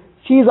you,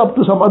 she is up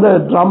to some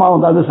other drama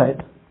on the other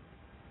side.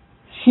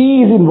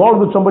 She is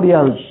involved with somebody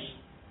else.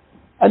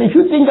 And if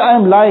you think I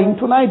am lying,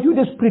 tonight you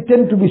just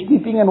pretend to be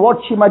sleeping and watch.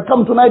 She might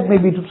come tonight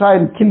maybe to try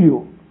and kill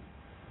you.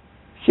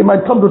 She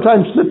might come to try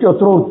and slit your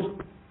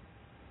throat.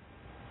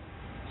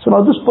 So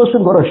now this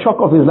person got a shock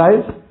of his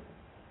life.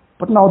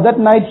 But now that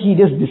night he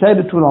just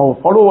decided to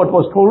now follow what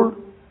was told.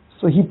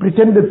 So he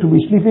pretended to be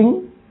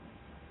sleeping.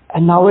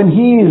 And now when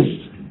he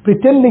is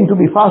pretending to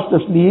be fast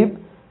asleep,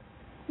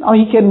 now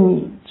he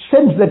can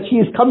sense that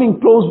she is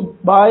coming close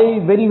by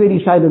very,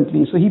 very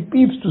silently. So he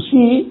peeps to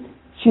see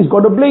she's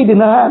got a blade in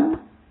her hand.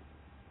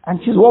 And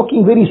she's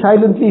walking very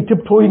silently,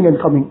 tiptoeing and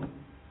coming.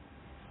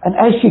 And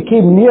as she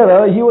came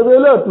nearer, he was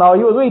alert now.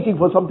 He was waiting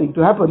for something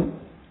to happen.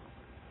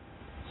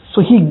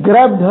 So he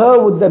grabbed her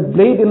with that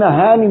blade in her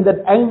hand, in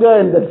that anger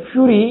and that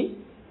fury,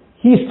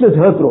 he slit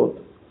her throat.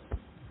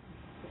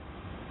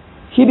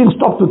 He didn't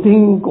stop to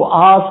think or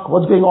ask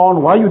what's going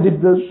on, why you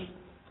did this,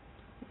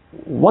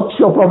 what's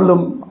your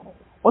problem,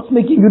 what's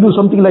making you do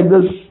something like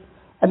this.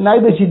 And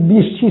neither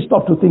she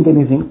stopped to think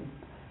anything.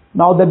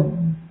 Now that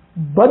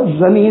bad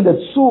zani, that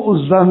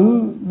su'u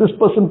zan, this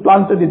person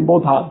planted in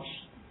both hearts.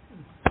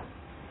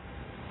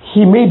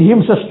 He made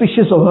him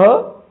suspicious of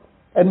her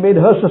and made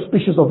her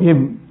suspicious of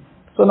him.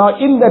 So now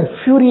in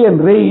that fury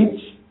and rage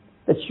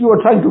that you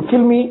are trying to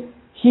kill me,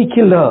 he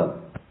killed her.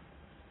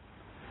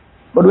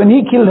 But when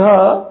he killed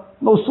her,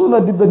 no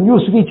sooner did the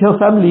news reach her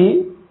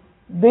family,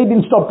 they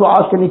didn't stop to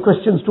ask any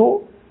questions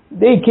too.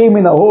 They came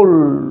in a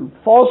whole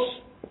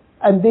force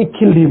and they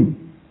killed him.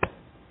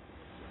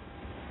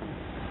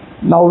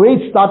 Now where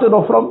it started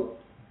off from?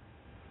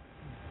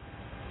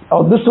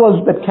 Now this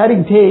was that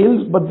carrying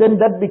tales, but then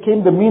that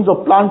became the means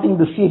of planting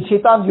the seed.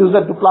 Shaitan used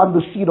that to plant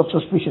the seed of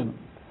suspicion.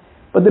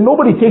 But then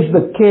nobody takes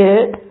the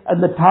care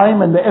and the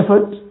time and the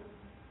effort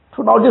to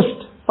now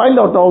just find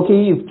out,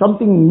 okay, if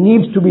something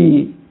needs to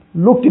be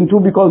looked into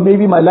because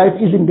maybe my life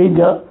is in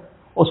danger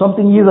or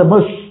something is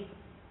amiss.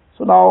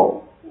 So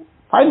now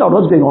find out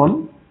what's going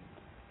on.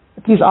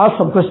 At least ask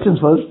some questions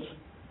first.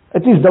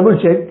 At least double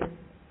check.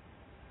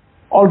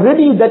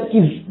 Already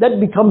that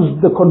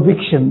becomes the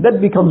conviction, that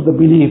becomes the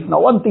belief. Now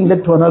one thing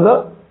led to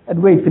another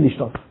and where it finished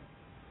off.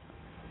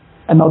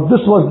 And now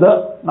this was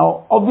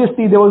now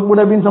obviously there would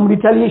have been some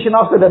retaliation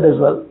after that as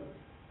well.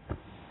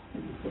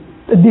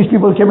 These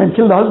people came and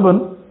killed the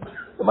husband.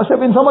 There must have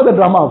been some other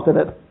drama after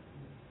that.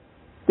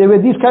 There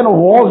were these kind of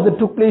wars that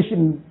took place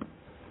in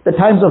the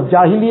times of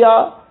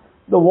Jahiliyyah.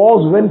 The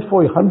wars went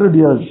for 100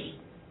 years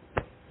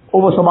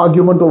over some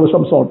argument, over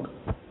some sort.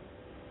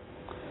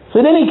 So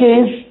in any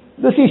case,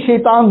 this is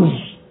Shaitan's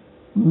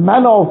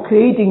manner of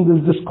creating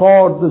this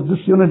discord, this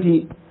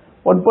disunity.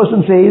 One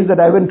person says that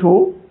I went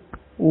to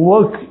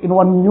work in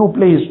one new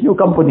place, new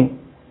company.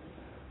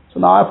 So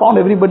now I found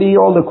everybody,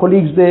 all the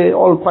colleagues there,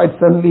 all quite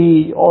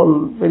friendly,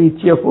 all very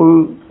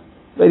cheerful,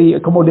 very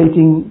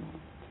accommodating.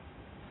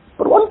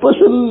 But one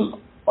person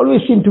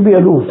always seemed to be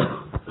aloof.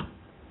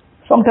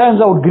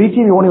 Sometimes I would greet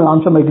him, he won't even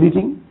answer my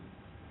greeting.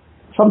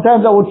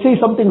 Sometimes I would say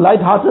something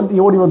light-hearted, he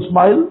won't even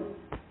smile.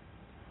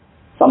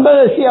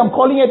 Sometimes I say I'm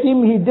calling at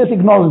him, he just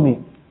ignores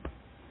me.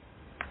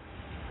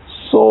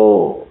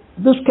 So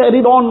this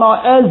carried on. Now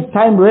as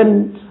time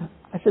went,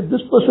 I said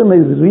this person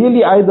is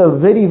really either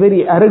very,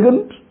 very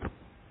arrogant,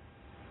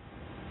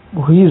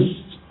 he's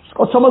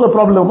got some other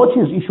problem. What's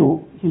his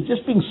issue? He's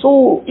just being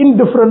so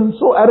indifferent,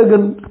 so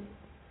arrogant.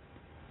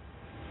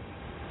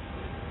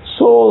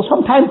 So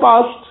some time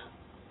passed,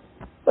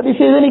 but he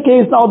says, in any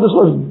case, now this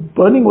was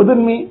burning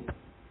within me,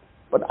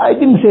 but I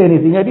didn't say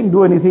anything, I didn't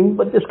do anything,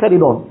 but just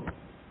carried on.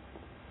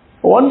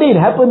 One day it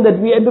happened that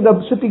we ended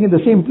up sitting in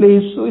the same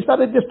place, so we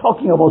started just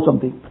talking about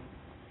something.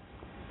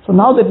 So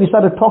now that we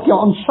started talking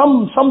on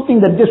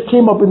something that just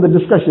came up in the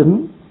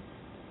discussion,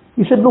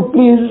 he said, look,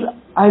 please,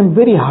 I'm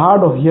very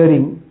hard of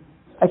hearing.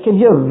 I can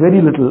hear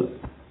very little.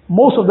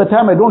 Most of the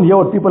time I don't hear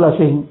what people are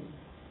saying.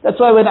 That's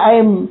why when I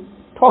am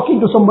talking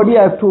to somebody,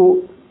 I have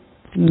to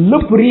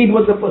lip read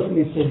what the person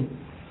is saying.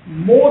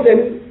 More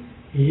than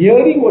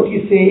hearing what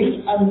he's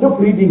saying, I'm lip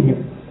reading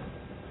him.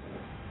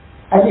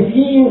 And if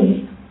he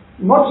is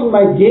not in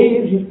my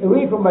gaze, he's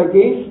away from my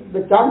gaze,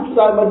 the chances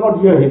are I might not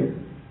hear him.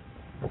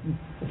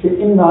 I say,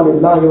 Inna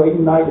lillahi wa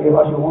inna ilayhi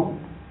raji'un.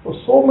 For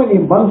so many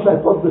months I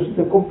thought this is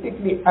a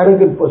completely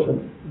arrogant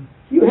person.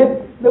 He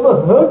had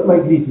never heard my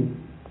greeting.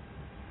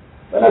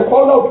 When I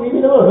called out to him,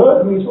 he never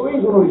heard me, so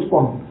he's going to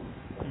respond.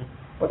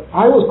 But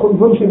I was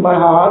convinced in my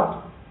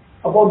heart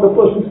about the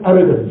person's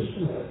arrogance.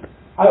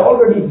 I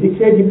already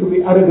declared him to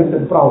be arrogant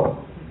and proud.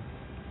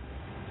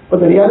 But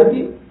the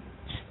reality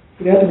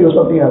was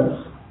something else.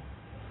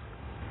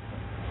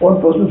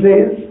 One person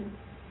says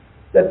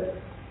that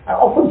I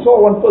often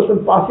saw one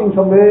person passing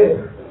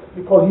somewhere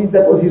because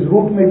that was his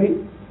route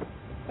maybe.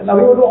 And now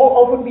he would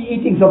often be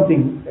eating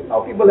something. And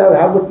now people have a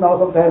habit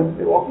now sometimes,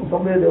 they're walking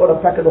somewhere, they got a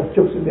packet of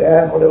chips in their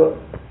hand, whatever.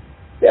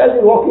 As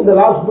he's walking, the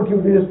last bit he'll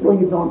be just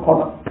throwing it down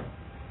corner.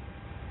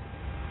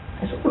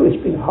 I said, to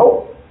explain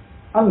how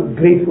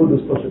ungrateful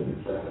this person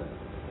is.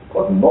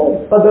 Got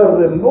no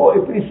qadr and no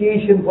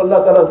appreciation for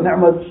Allah Ta'ala's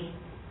ni'mats.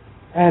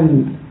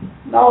 And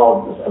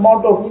now this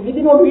amount of, if he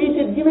didn't want to eat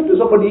it, give it to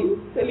somebody,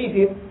 they'll eat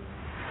it.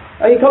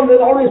 And he comes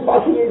and always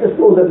passing it, just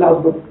throws that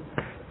last bit.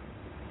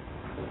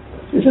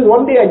 This is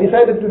one day I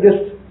decided to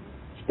just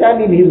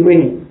stand in his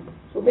way.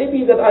 So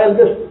maybe that I'll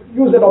just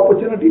use that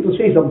opportunity to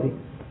say something.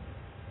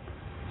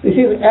 This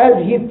is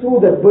as he threw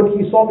that bird,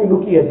 he saw me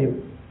looking at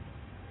him.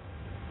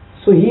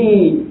 So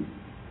he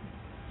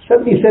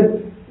suddenly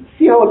said,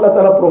 see how Allah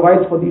Ta'ala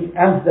provides for these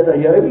ants that are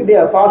here. Every day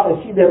I pass, I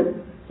see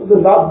them. So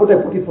the last bird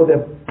I put it for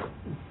them.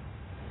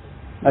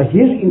 Now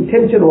his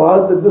intention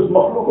was that this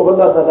makhluk of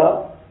Allah Ta'ala,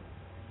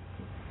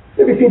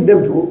 let me feed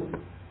them too.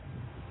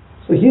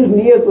 So his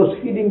niyat was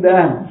feeding the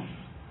ants.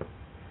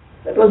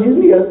 That was his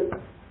niyat.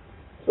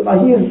 So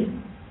now he is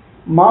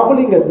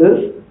marveling at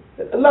this,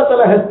 that Allah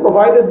Ta'ala has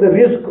provided the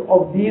rizq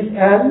of these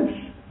ants.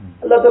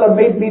 Allah Ta'ala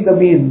made me the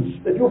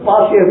means, that you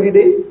pass here every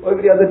day, or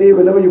every other day,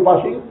 whenever you're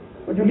passing,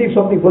 but you leave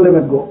something for them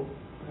and go.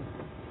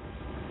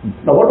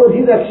 Now what was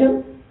his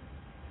action?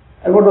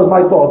 And what was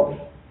my thought?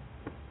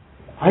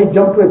 I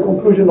jumped to a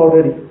conclusion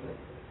already.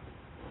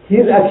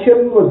 His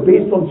action was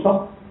based on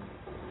some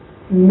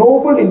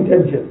noble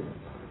intention,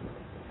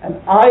 and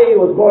I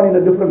was gone in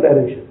a different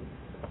direction.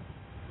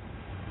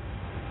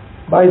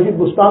 Bayezid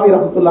Bustami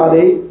Rahmatullah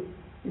alayhi,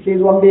 he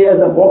says one day as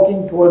I'm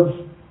walking towards,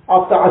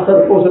 after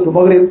Asr, closer to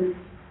Maghrib,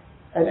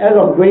 and as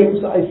I'm going,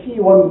 so I see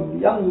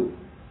one young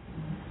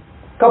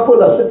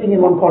couple are sitting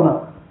in one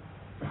corner,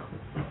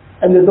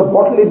 and there's a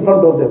bottle in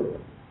front of them.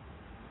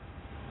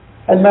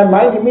 And my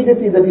mind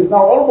immediately, that is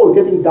now almost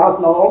getting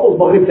dark now, almost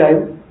Maghrib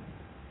time.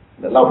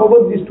 And Allah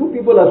forbid, these two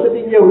people are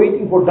sitting here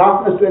waiting for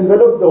darkness to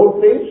envelop the whole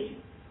place.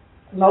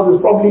 Now there's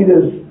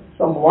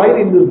some wine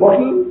in this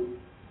bottle,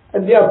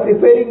 and they are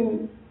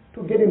preparing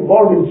to get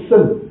involved in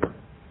sin.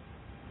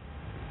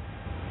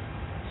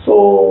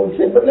 So he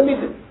said, but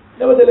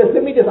nevertheless,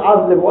 let me just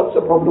ask them, what's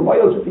the problem? Why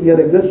are you sitting here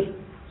like this?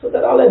 So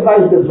that I'll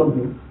advise them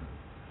something.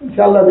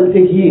 Inshallah, they'll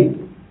take heed.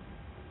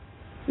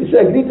 He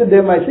said, I greeted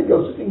them. I said,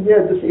 you're sitting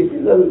here at this age.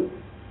 The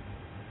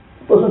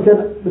person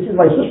said, this is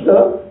my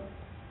sister.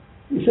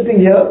 We're sitting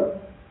here.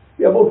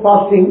 We are both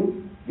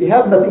fasting. We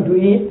have nothing to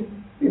eat.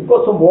 We've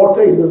got some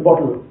water in this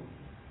bottle.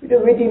 We're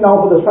just waiting now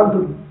for the sun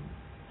to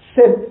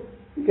set.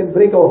 We can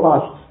break our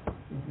fast.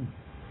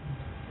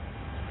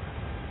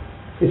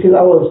 He says,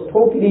 I was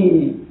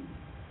totally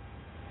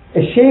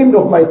ashamed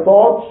of my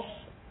thoughts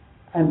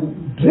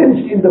and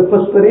drenched in the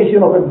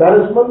perspiration of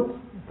embarrassment.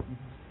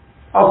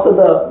 After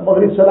the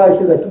Maghrib Salah,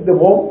 he says, I took them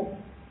home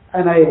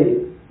and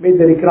I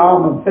made their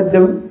ikram and fed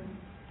them,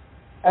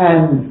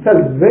 and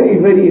felt very,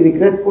 very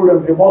regretful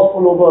and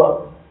remorseful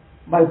over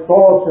my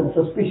thoughts and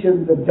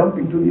suspicions and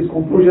jumping to these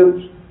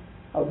conclusions.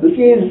 Now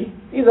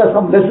these are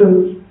some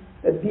lessons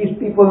that these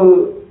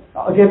people,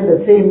 again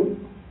the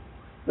same,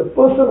 the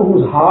person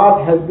whose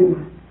heart has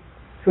been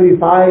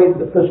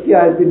purified, the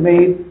tazkiyah has been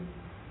made.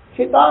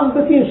 Shaitan,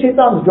 this is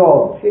Shaitan's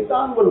job.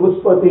 Shaitan will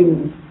whisper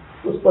things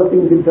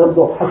in terms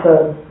of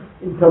hasad,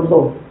 in terms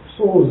of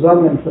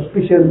zan and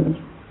suspicions,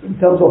 in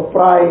terms of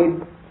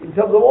pride, in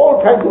terms of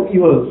all kinds of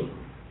evils.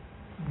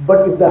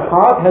 But if the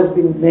heart has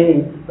been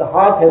made, the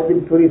heart has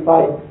been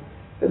purified,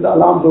 then the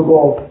alarms will go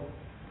off.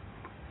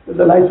 Then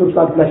the lights will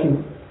start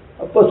flashing.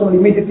 A person will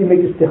immediately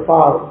make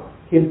istighfar.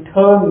 He'll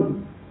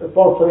turn the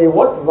thoughts away.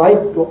 What right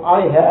do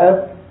I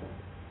have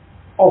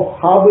of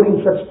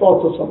harboring such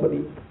thoughts of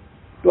somebody?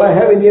 Do I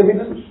have any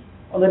evidence?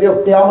 On the day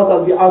of Qiyamah,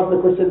 I'll be asked the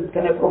question,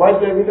 can I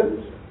provide the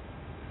evidence?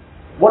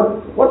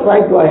 What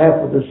right do I have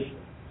for this?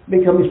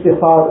 Make some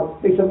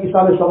istighfar, make some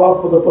isal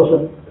sawab for the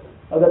person,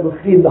 that will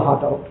clean the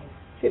heart out.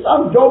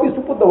 Shaitan's job is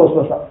to put the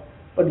waswasa,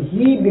 but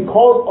he,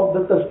 because of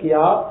the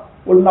tazkiyah,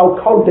 will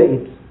now counter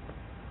it,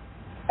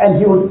 and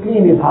he will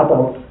clean his heart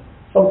out.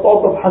 Some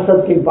thought of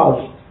hasad came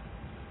past.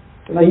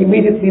 So now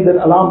immediately that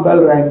alarm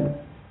bell rang.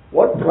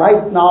 What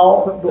right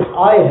now do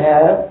I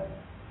have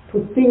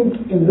to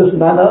think in this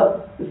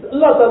manner? This is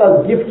Allah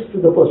Ta'ala's gift to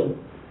the person.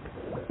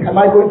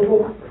 Am I going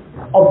to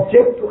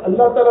object to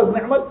Allah Ta'ala's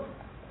ni'mat?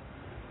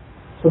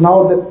 So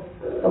now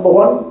that, number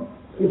one,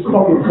 he'll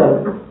stop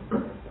himself.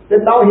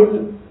 Then now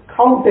he'll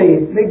counter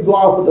it, make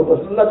dua for the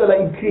person. Allah Ta'ala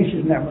increase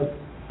his ni'mat.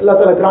 Allah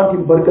Ta'ala grant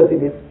him barakat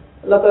in it.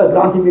 Allah Ta'ala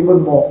grant him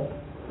even more.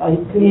 Now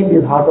he cleaned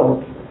his heart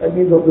out. That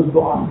means of this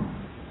dua.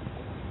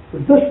 So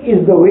this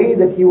is the way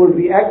that he will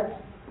react,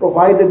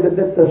 provided that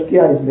that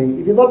tazkiyah is made.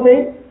 If it's not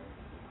made,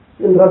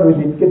 he'll run with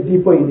it, get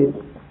deeper in it,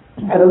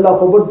 and Allah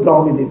forbid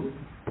drown in it.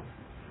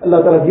 Allah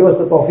Ta'ala give us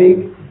the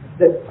tawfiq,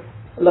 that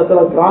Allah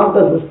Ta'ala grant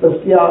us this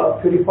tazkiyah,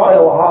 purify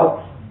our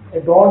hearts,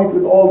 adorn it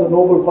with all the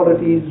noble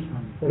qualities,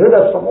 rid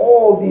us from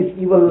all these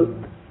evil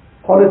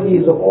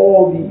qualities of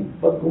all the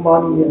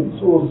badgumani and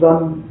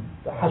zan,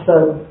 the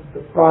hasad,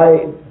 the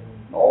pride,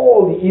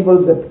 all the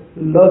evils that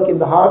lurk in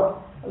the heart,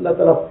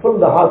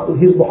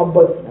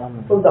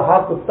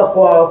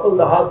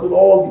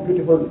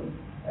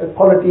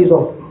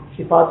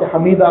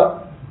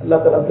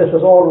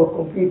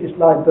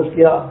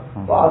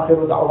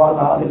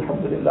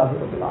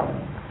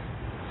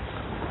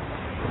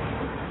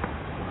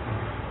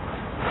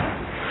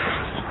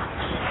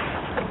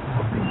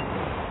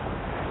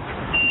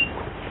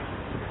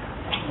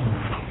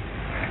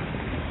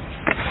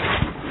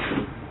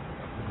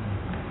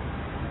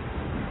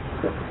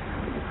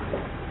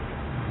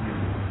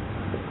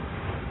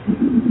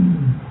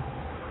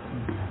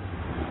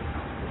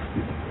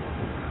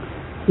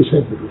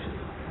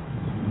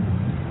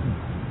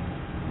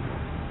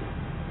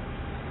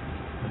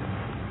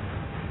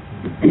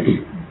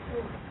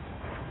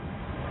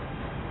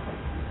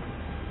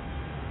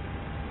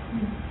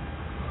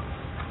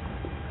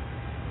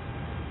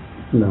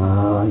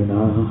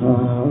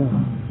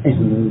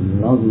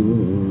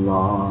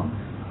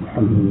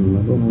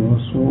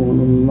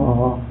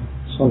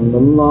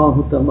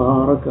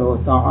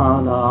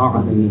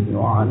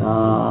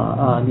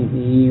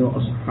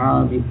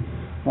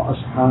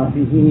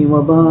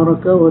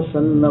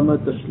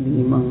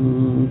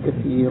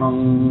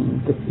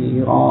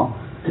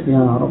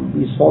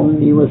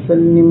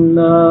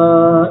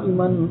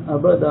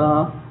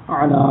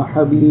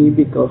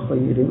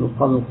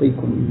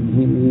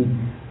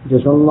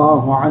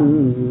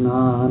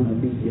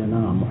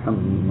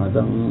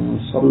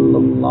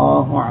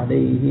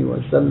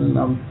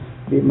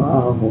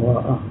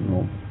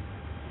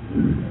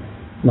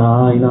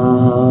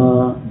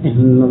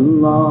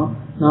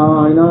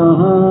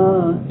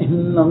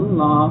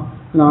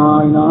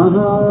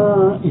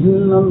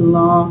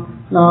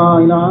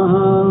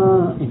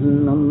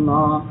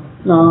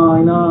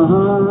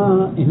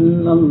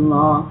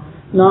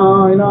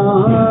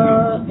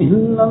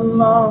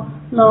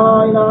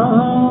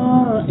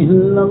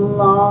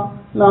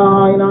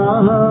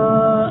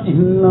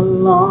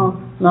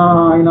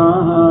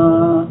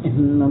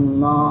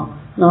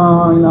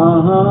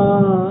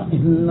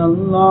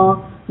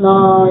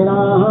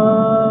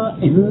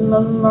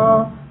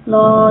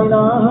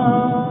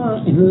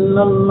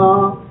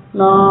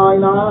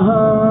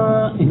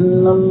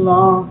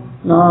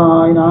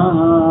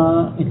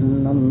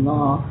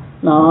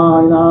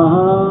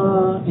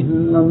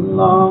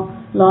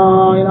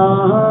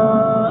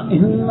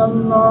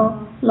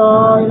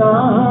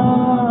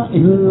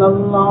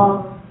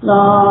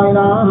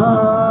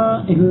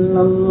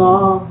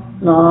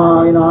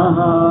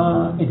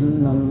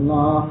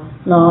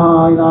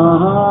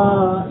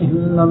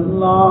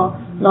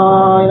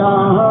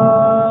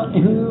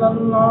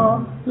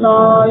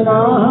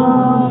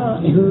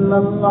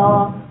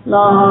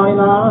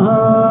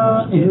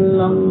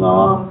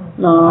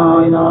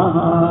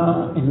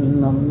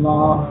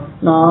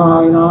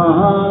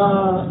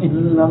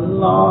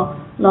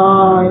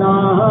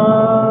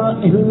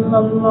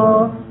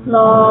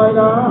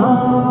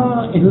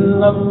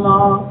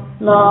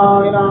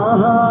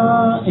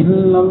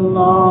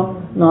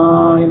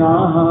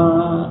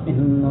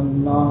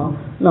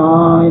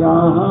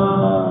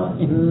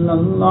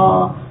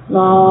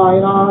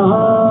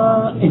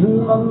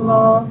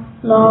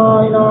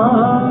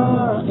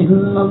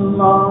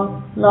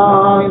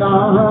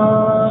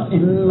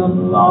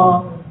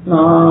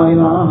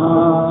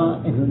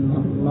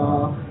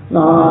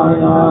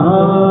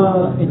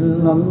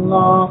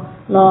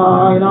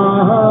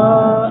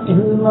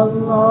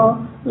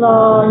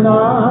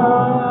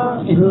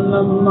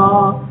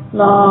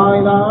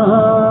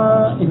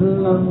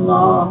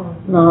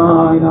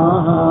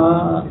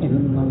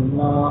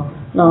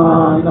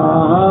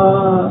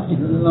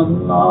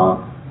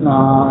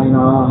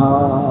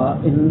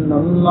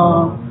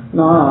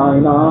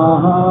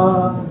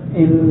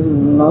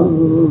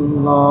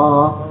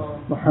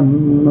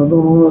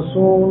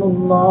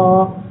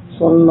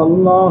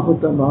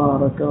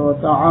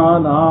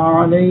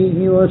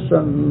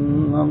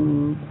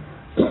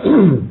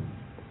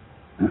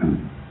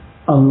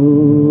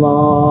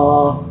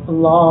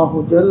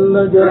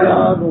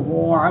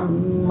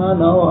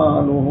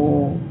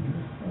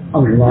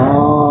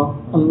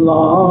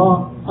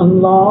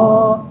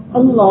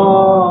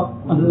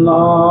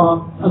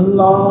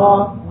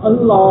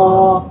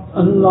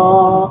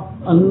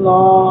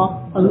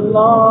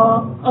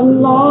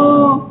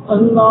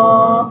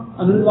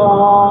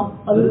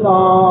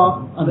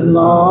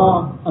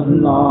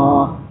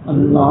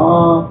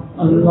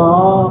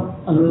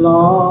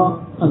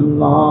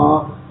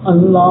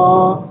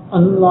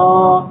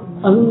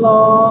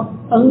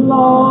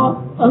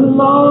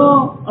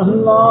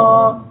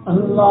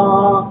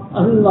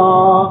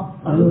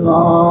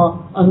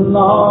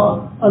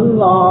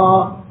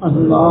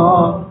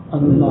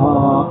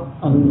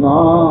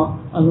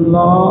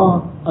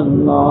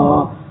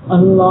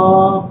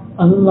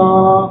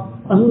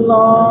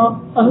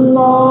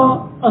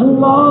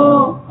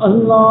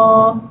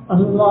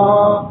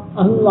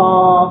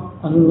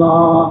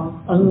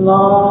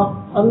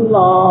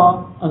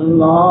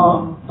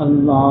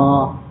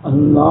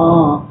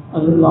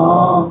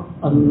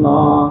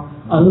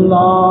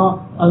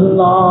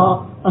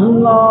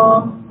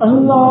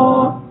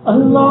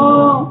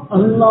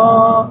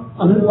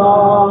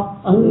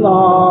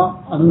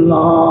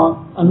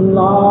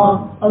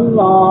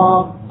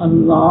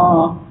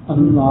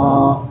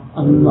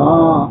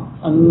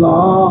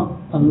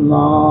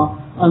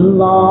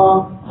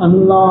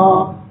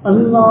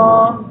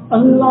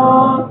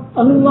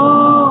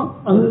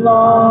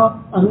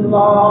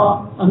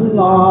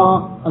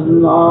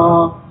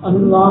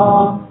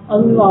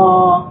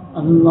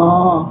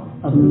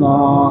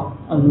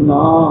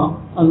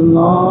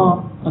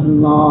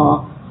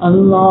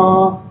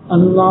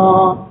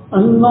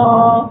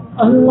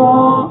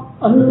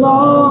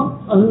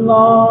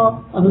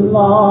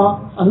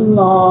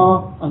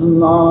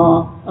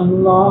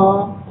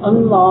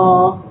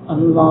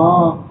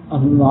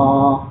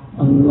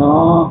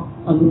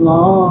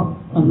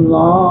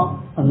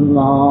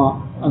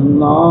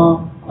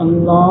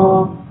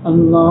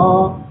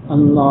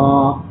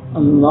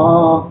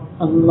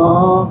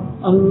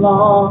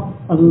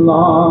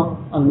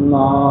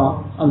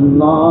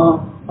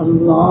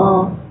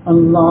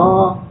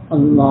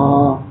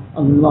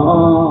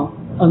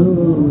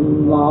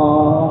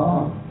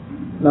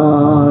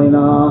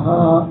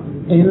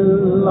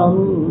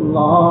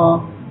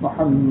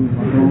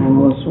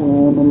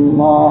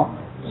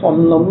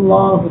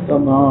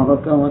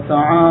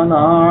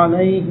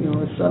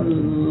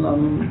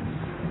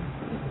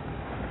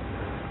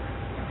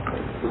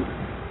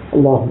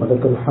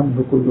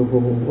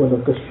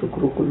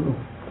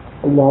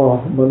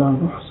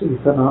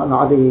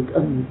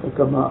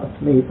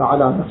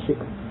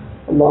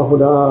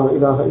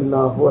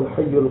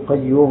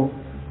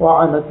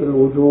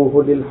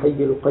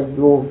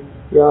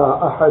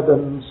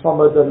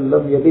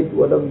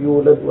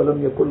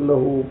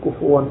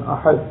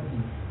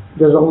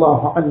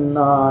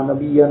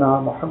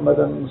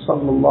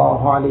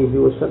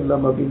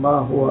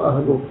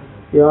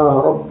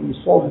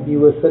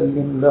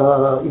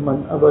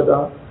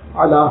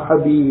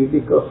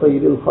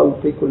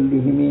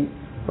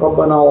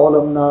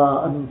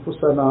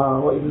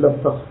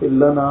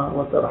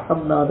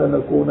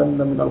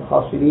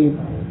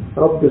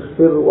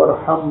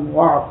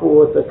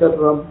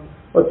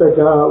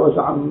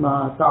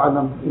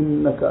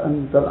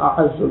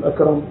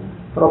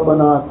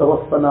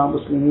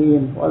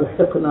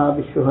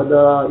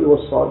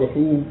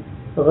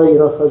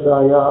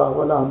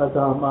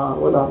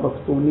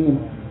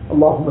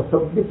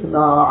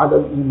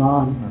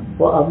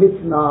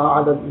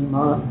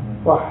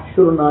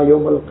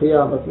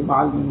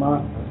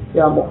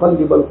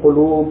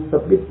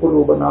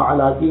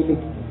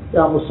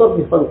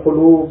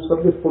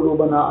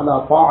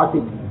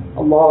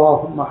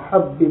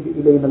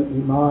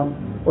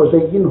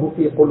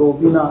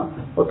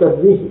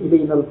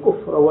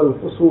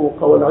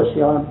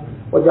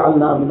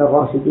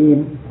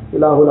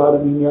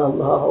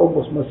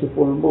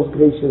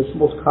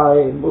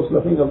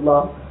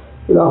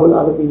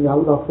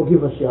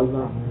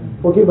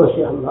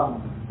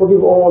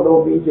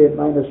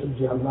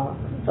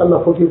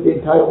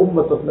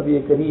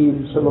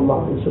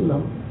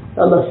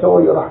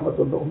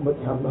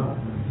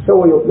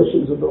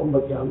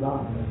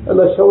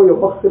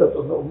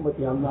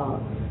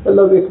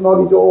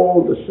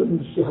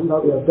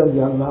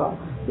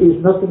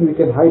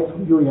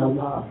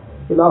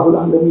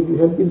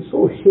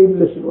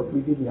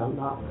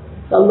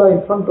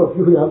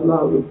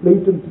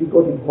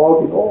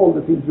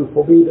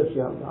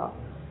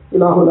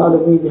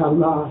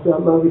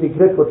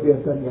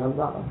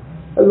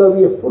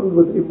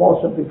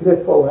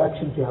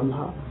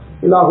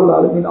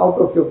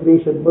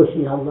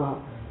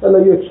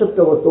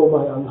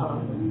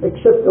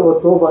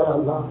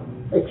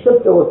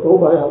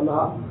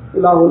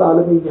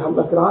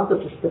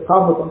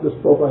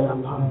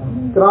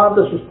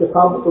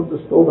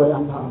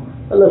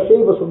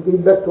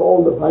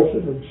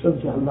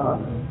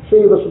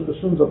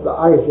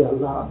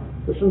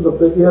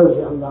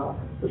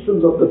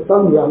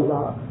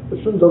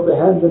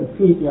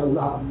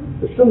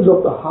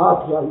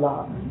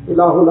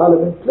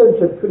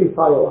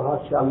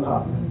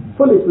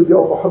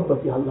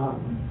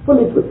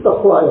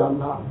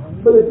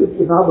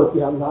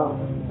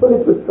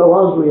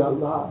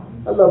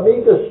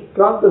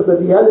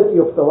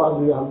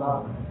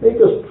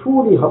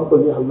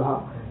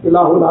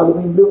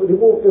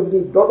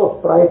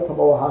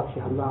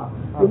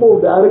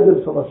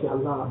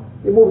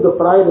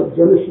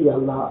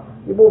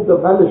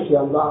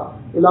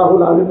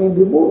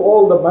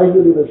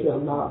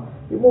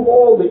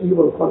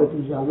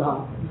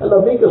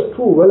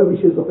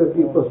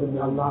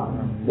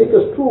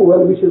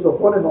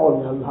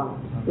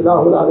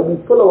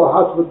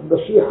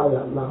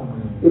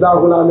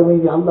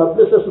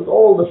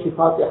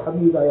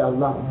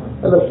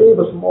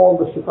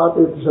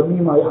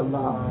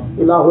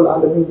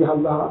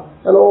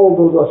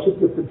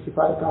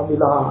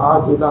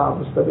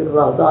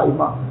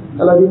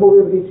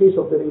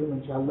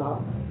 Ya Allah.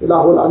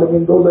 Ilahul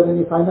Alameen, those are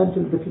any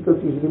financial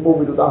difficulties,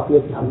 remove it with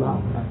afiyat, Ya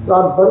Allah.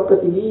 Grant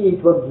barakat in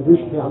each one's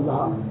rizq, Ya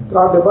Allah.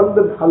 Grant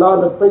abundant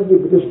halal and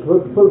tayyib rizq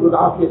filled with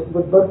afiyat,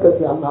 with barakat,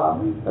 Ya Allah.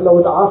 Allah,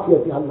 with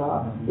afiyat, Ya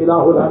Allah.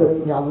 Ilahul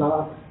Alameen, Ya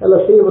Allah.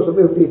 Allah, save us of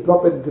every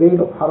drop and grain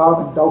of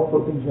haram and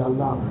doubtful things, Ya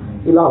Allah.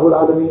 Ilahul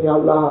Alameen, Ya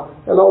Allah.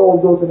 Allah, all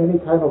those in any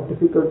kind of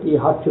difficulty,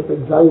 hardship,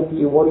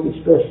 anxiety, worry,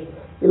 stress,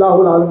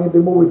 Ilahul Alameen,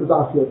 remove it with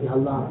afiyat, Ya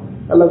Allah.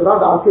 Allah,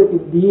 grant afiyat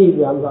in deen,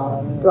 Ya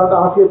Allah. Grant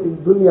afiyat in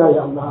dunya,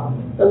 Ya Allah.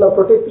 Allah,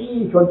 protect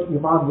each one's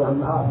iman, Ya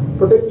Allah.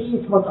 Protect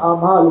each one's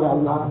amal, Ya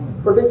Allah.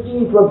 Protect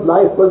each one's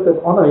life, wealth and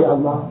honor, Ya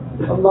Allah.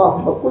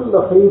 Allahumma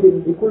kulla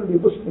khairin li kulli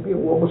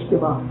muslimin wa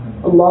muslima.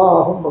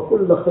 Allahumma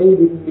kulla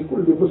khairin li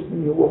kulli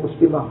muslimin wa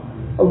muslima.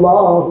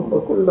 Allahumma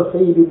kulla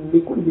khairin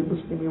li kulli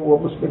muslimin wa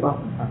muslima.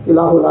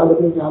 Ilahul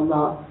Alameen, Ya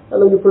Allah.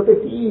 Allah, you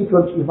protect each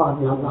one's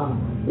iman, Ya Allah.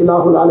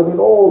 Ilahul Alameen,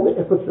 all the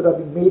efforts that have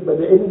been made by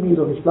the enemies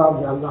of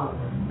Islam, Ya Allah,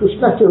 to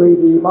snatch away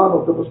the iman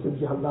of the Muslims,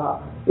 Ya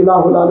Allah.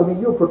 Ilahul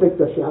Alameen, you protect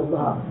us, Ya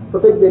Allah.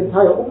 Protect the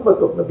entire ummah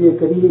of Nabi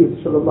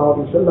Kareem,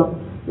 sallallahu alayhi wa sallam.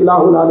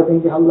 Ilahul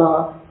Alameen, Ya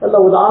Allah. Allah,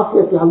 with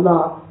afiyat, Ya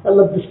Allah.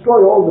 Allah,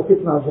 destroy all the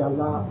fitnas, Ya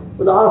Allah.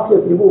 With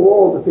afiyat, remove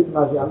all the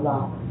fitnas, Ya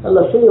Allah.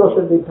 Allah, share us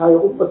in the entire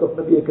ummah of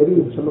Nabi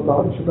Kareem,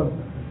 sallallahu alayhi wa sallam.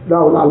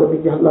 Ilahul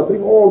Alameen, Ya Allah.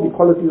 Bring all the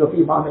qualities of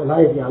iman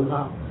alive, Ya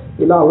Allah.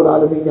 Ilahul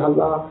Alameen, Ya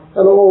Allah.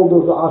 Allah, all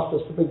those who asked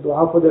us to make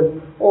dua for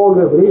them, all who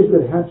have raised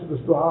their hands to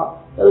this dua,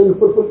 Allah, you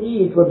fulfill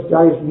each one's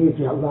jaiz needs,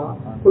 Ya Allah.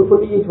 Fulfill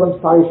each one's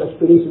pious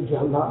aspirations,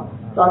 Ya Allah.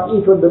 Grant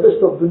each one the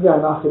best of dunya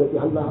and akhirat,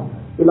 Ya Allah.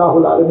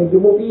 Ilahul Alameen,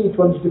 remove each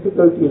one's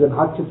difficulties and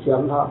hardships,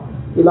 Ya Allah.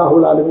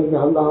 Ilahul Alameen,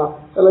 Ya Allah.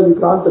 Allah, you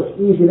grant us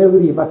ease in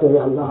every matter,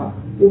 Ya Allah.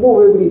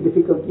 Remove every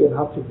difficulty and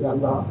hardship, Ya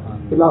Allah.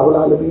 Ilahul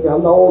Alameen, Ya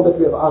Allah, all that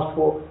we have asked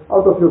for,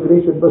 out of your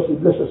grace and mercy,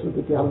 bless us with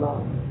it, Ya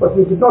Allah. What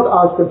we did not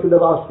ask and should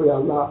have asked for, Ya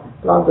Allah,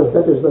 grant us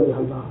that as well, Ya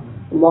Allah.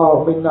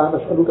 اللهم إنا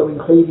نسألك من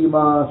خير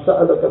ما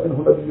سألك منه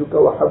نبيك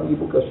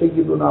وحبيبك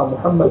سيدنا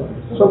محمد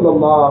صلى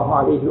الله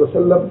عليه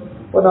وسلم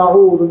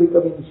ونعوذ بك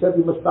من شر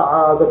ما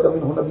استعاذك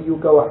منه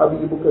نبيك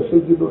وحبيبك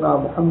سيدنا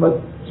محمد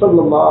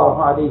صلى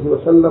الله عليه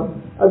وسلم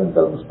أنت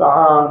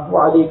المستعان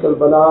وعليك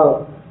البلاغ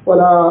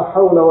ولا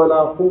حول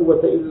ولا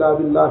قوة إلا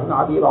بالله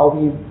العلي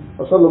العظيم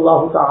وصلى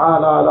الله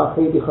تعالى على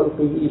خير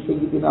خلقه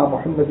سيدنا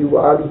محمد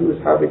وآله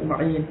وصحبه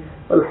أجمعين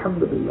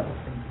والحمد لله.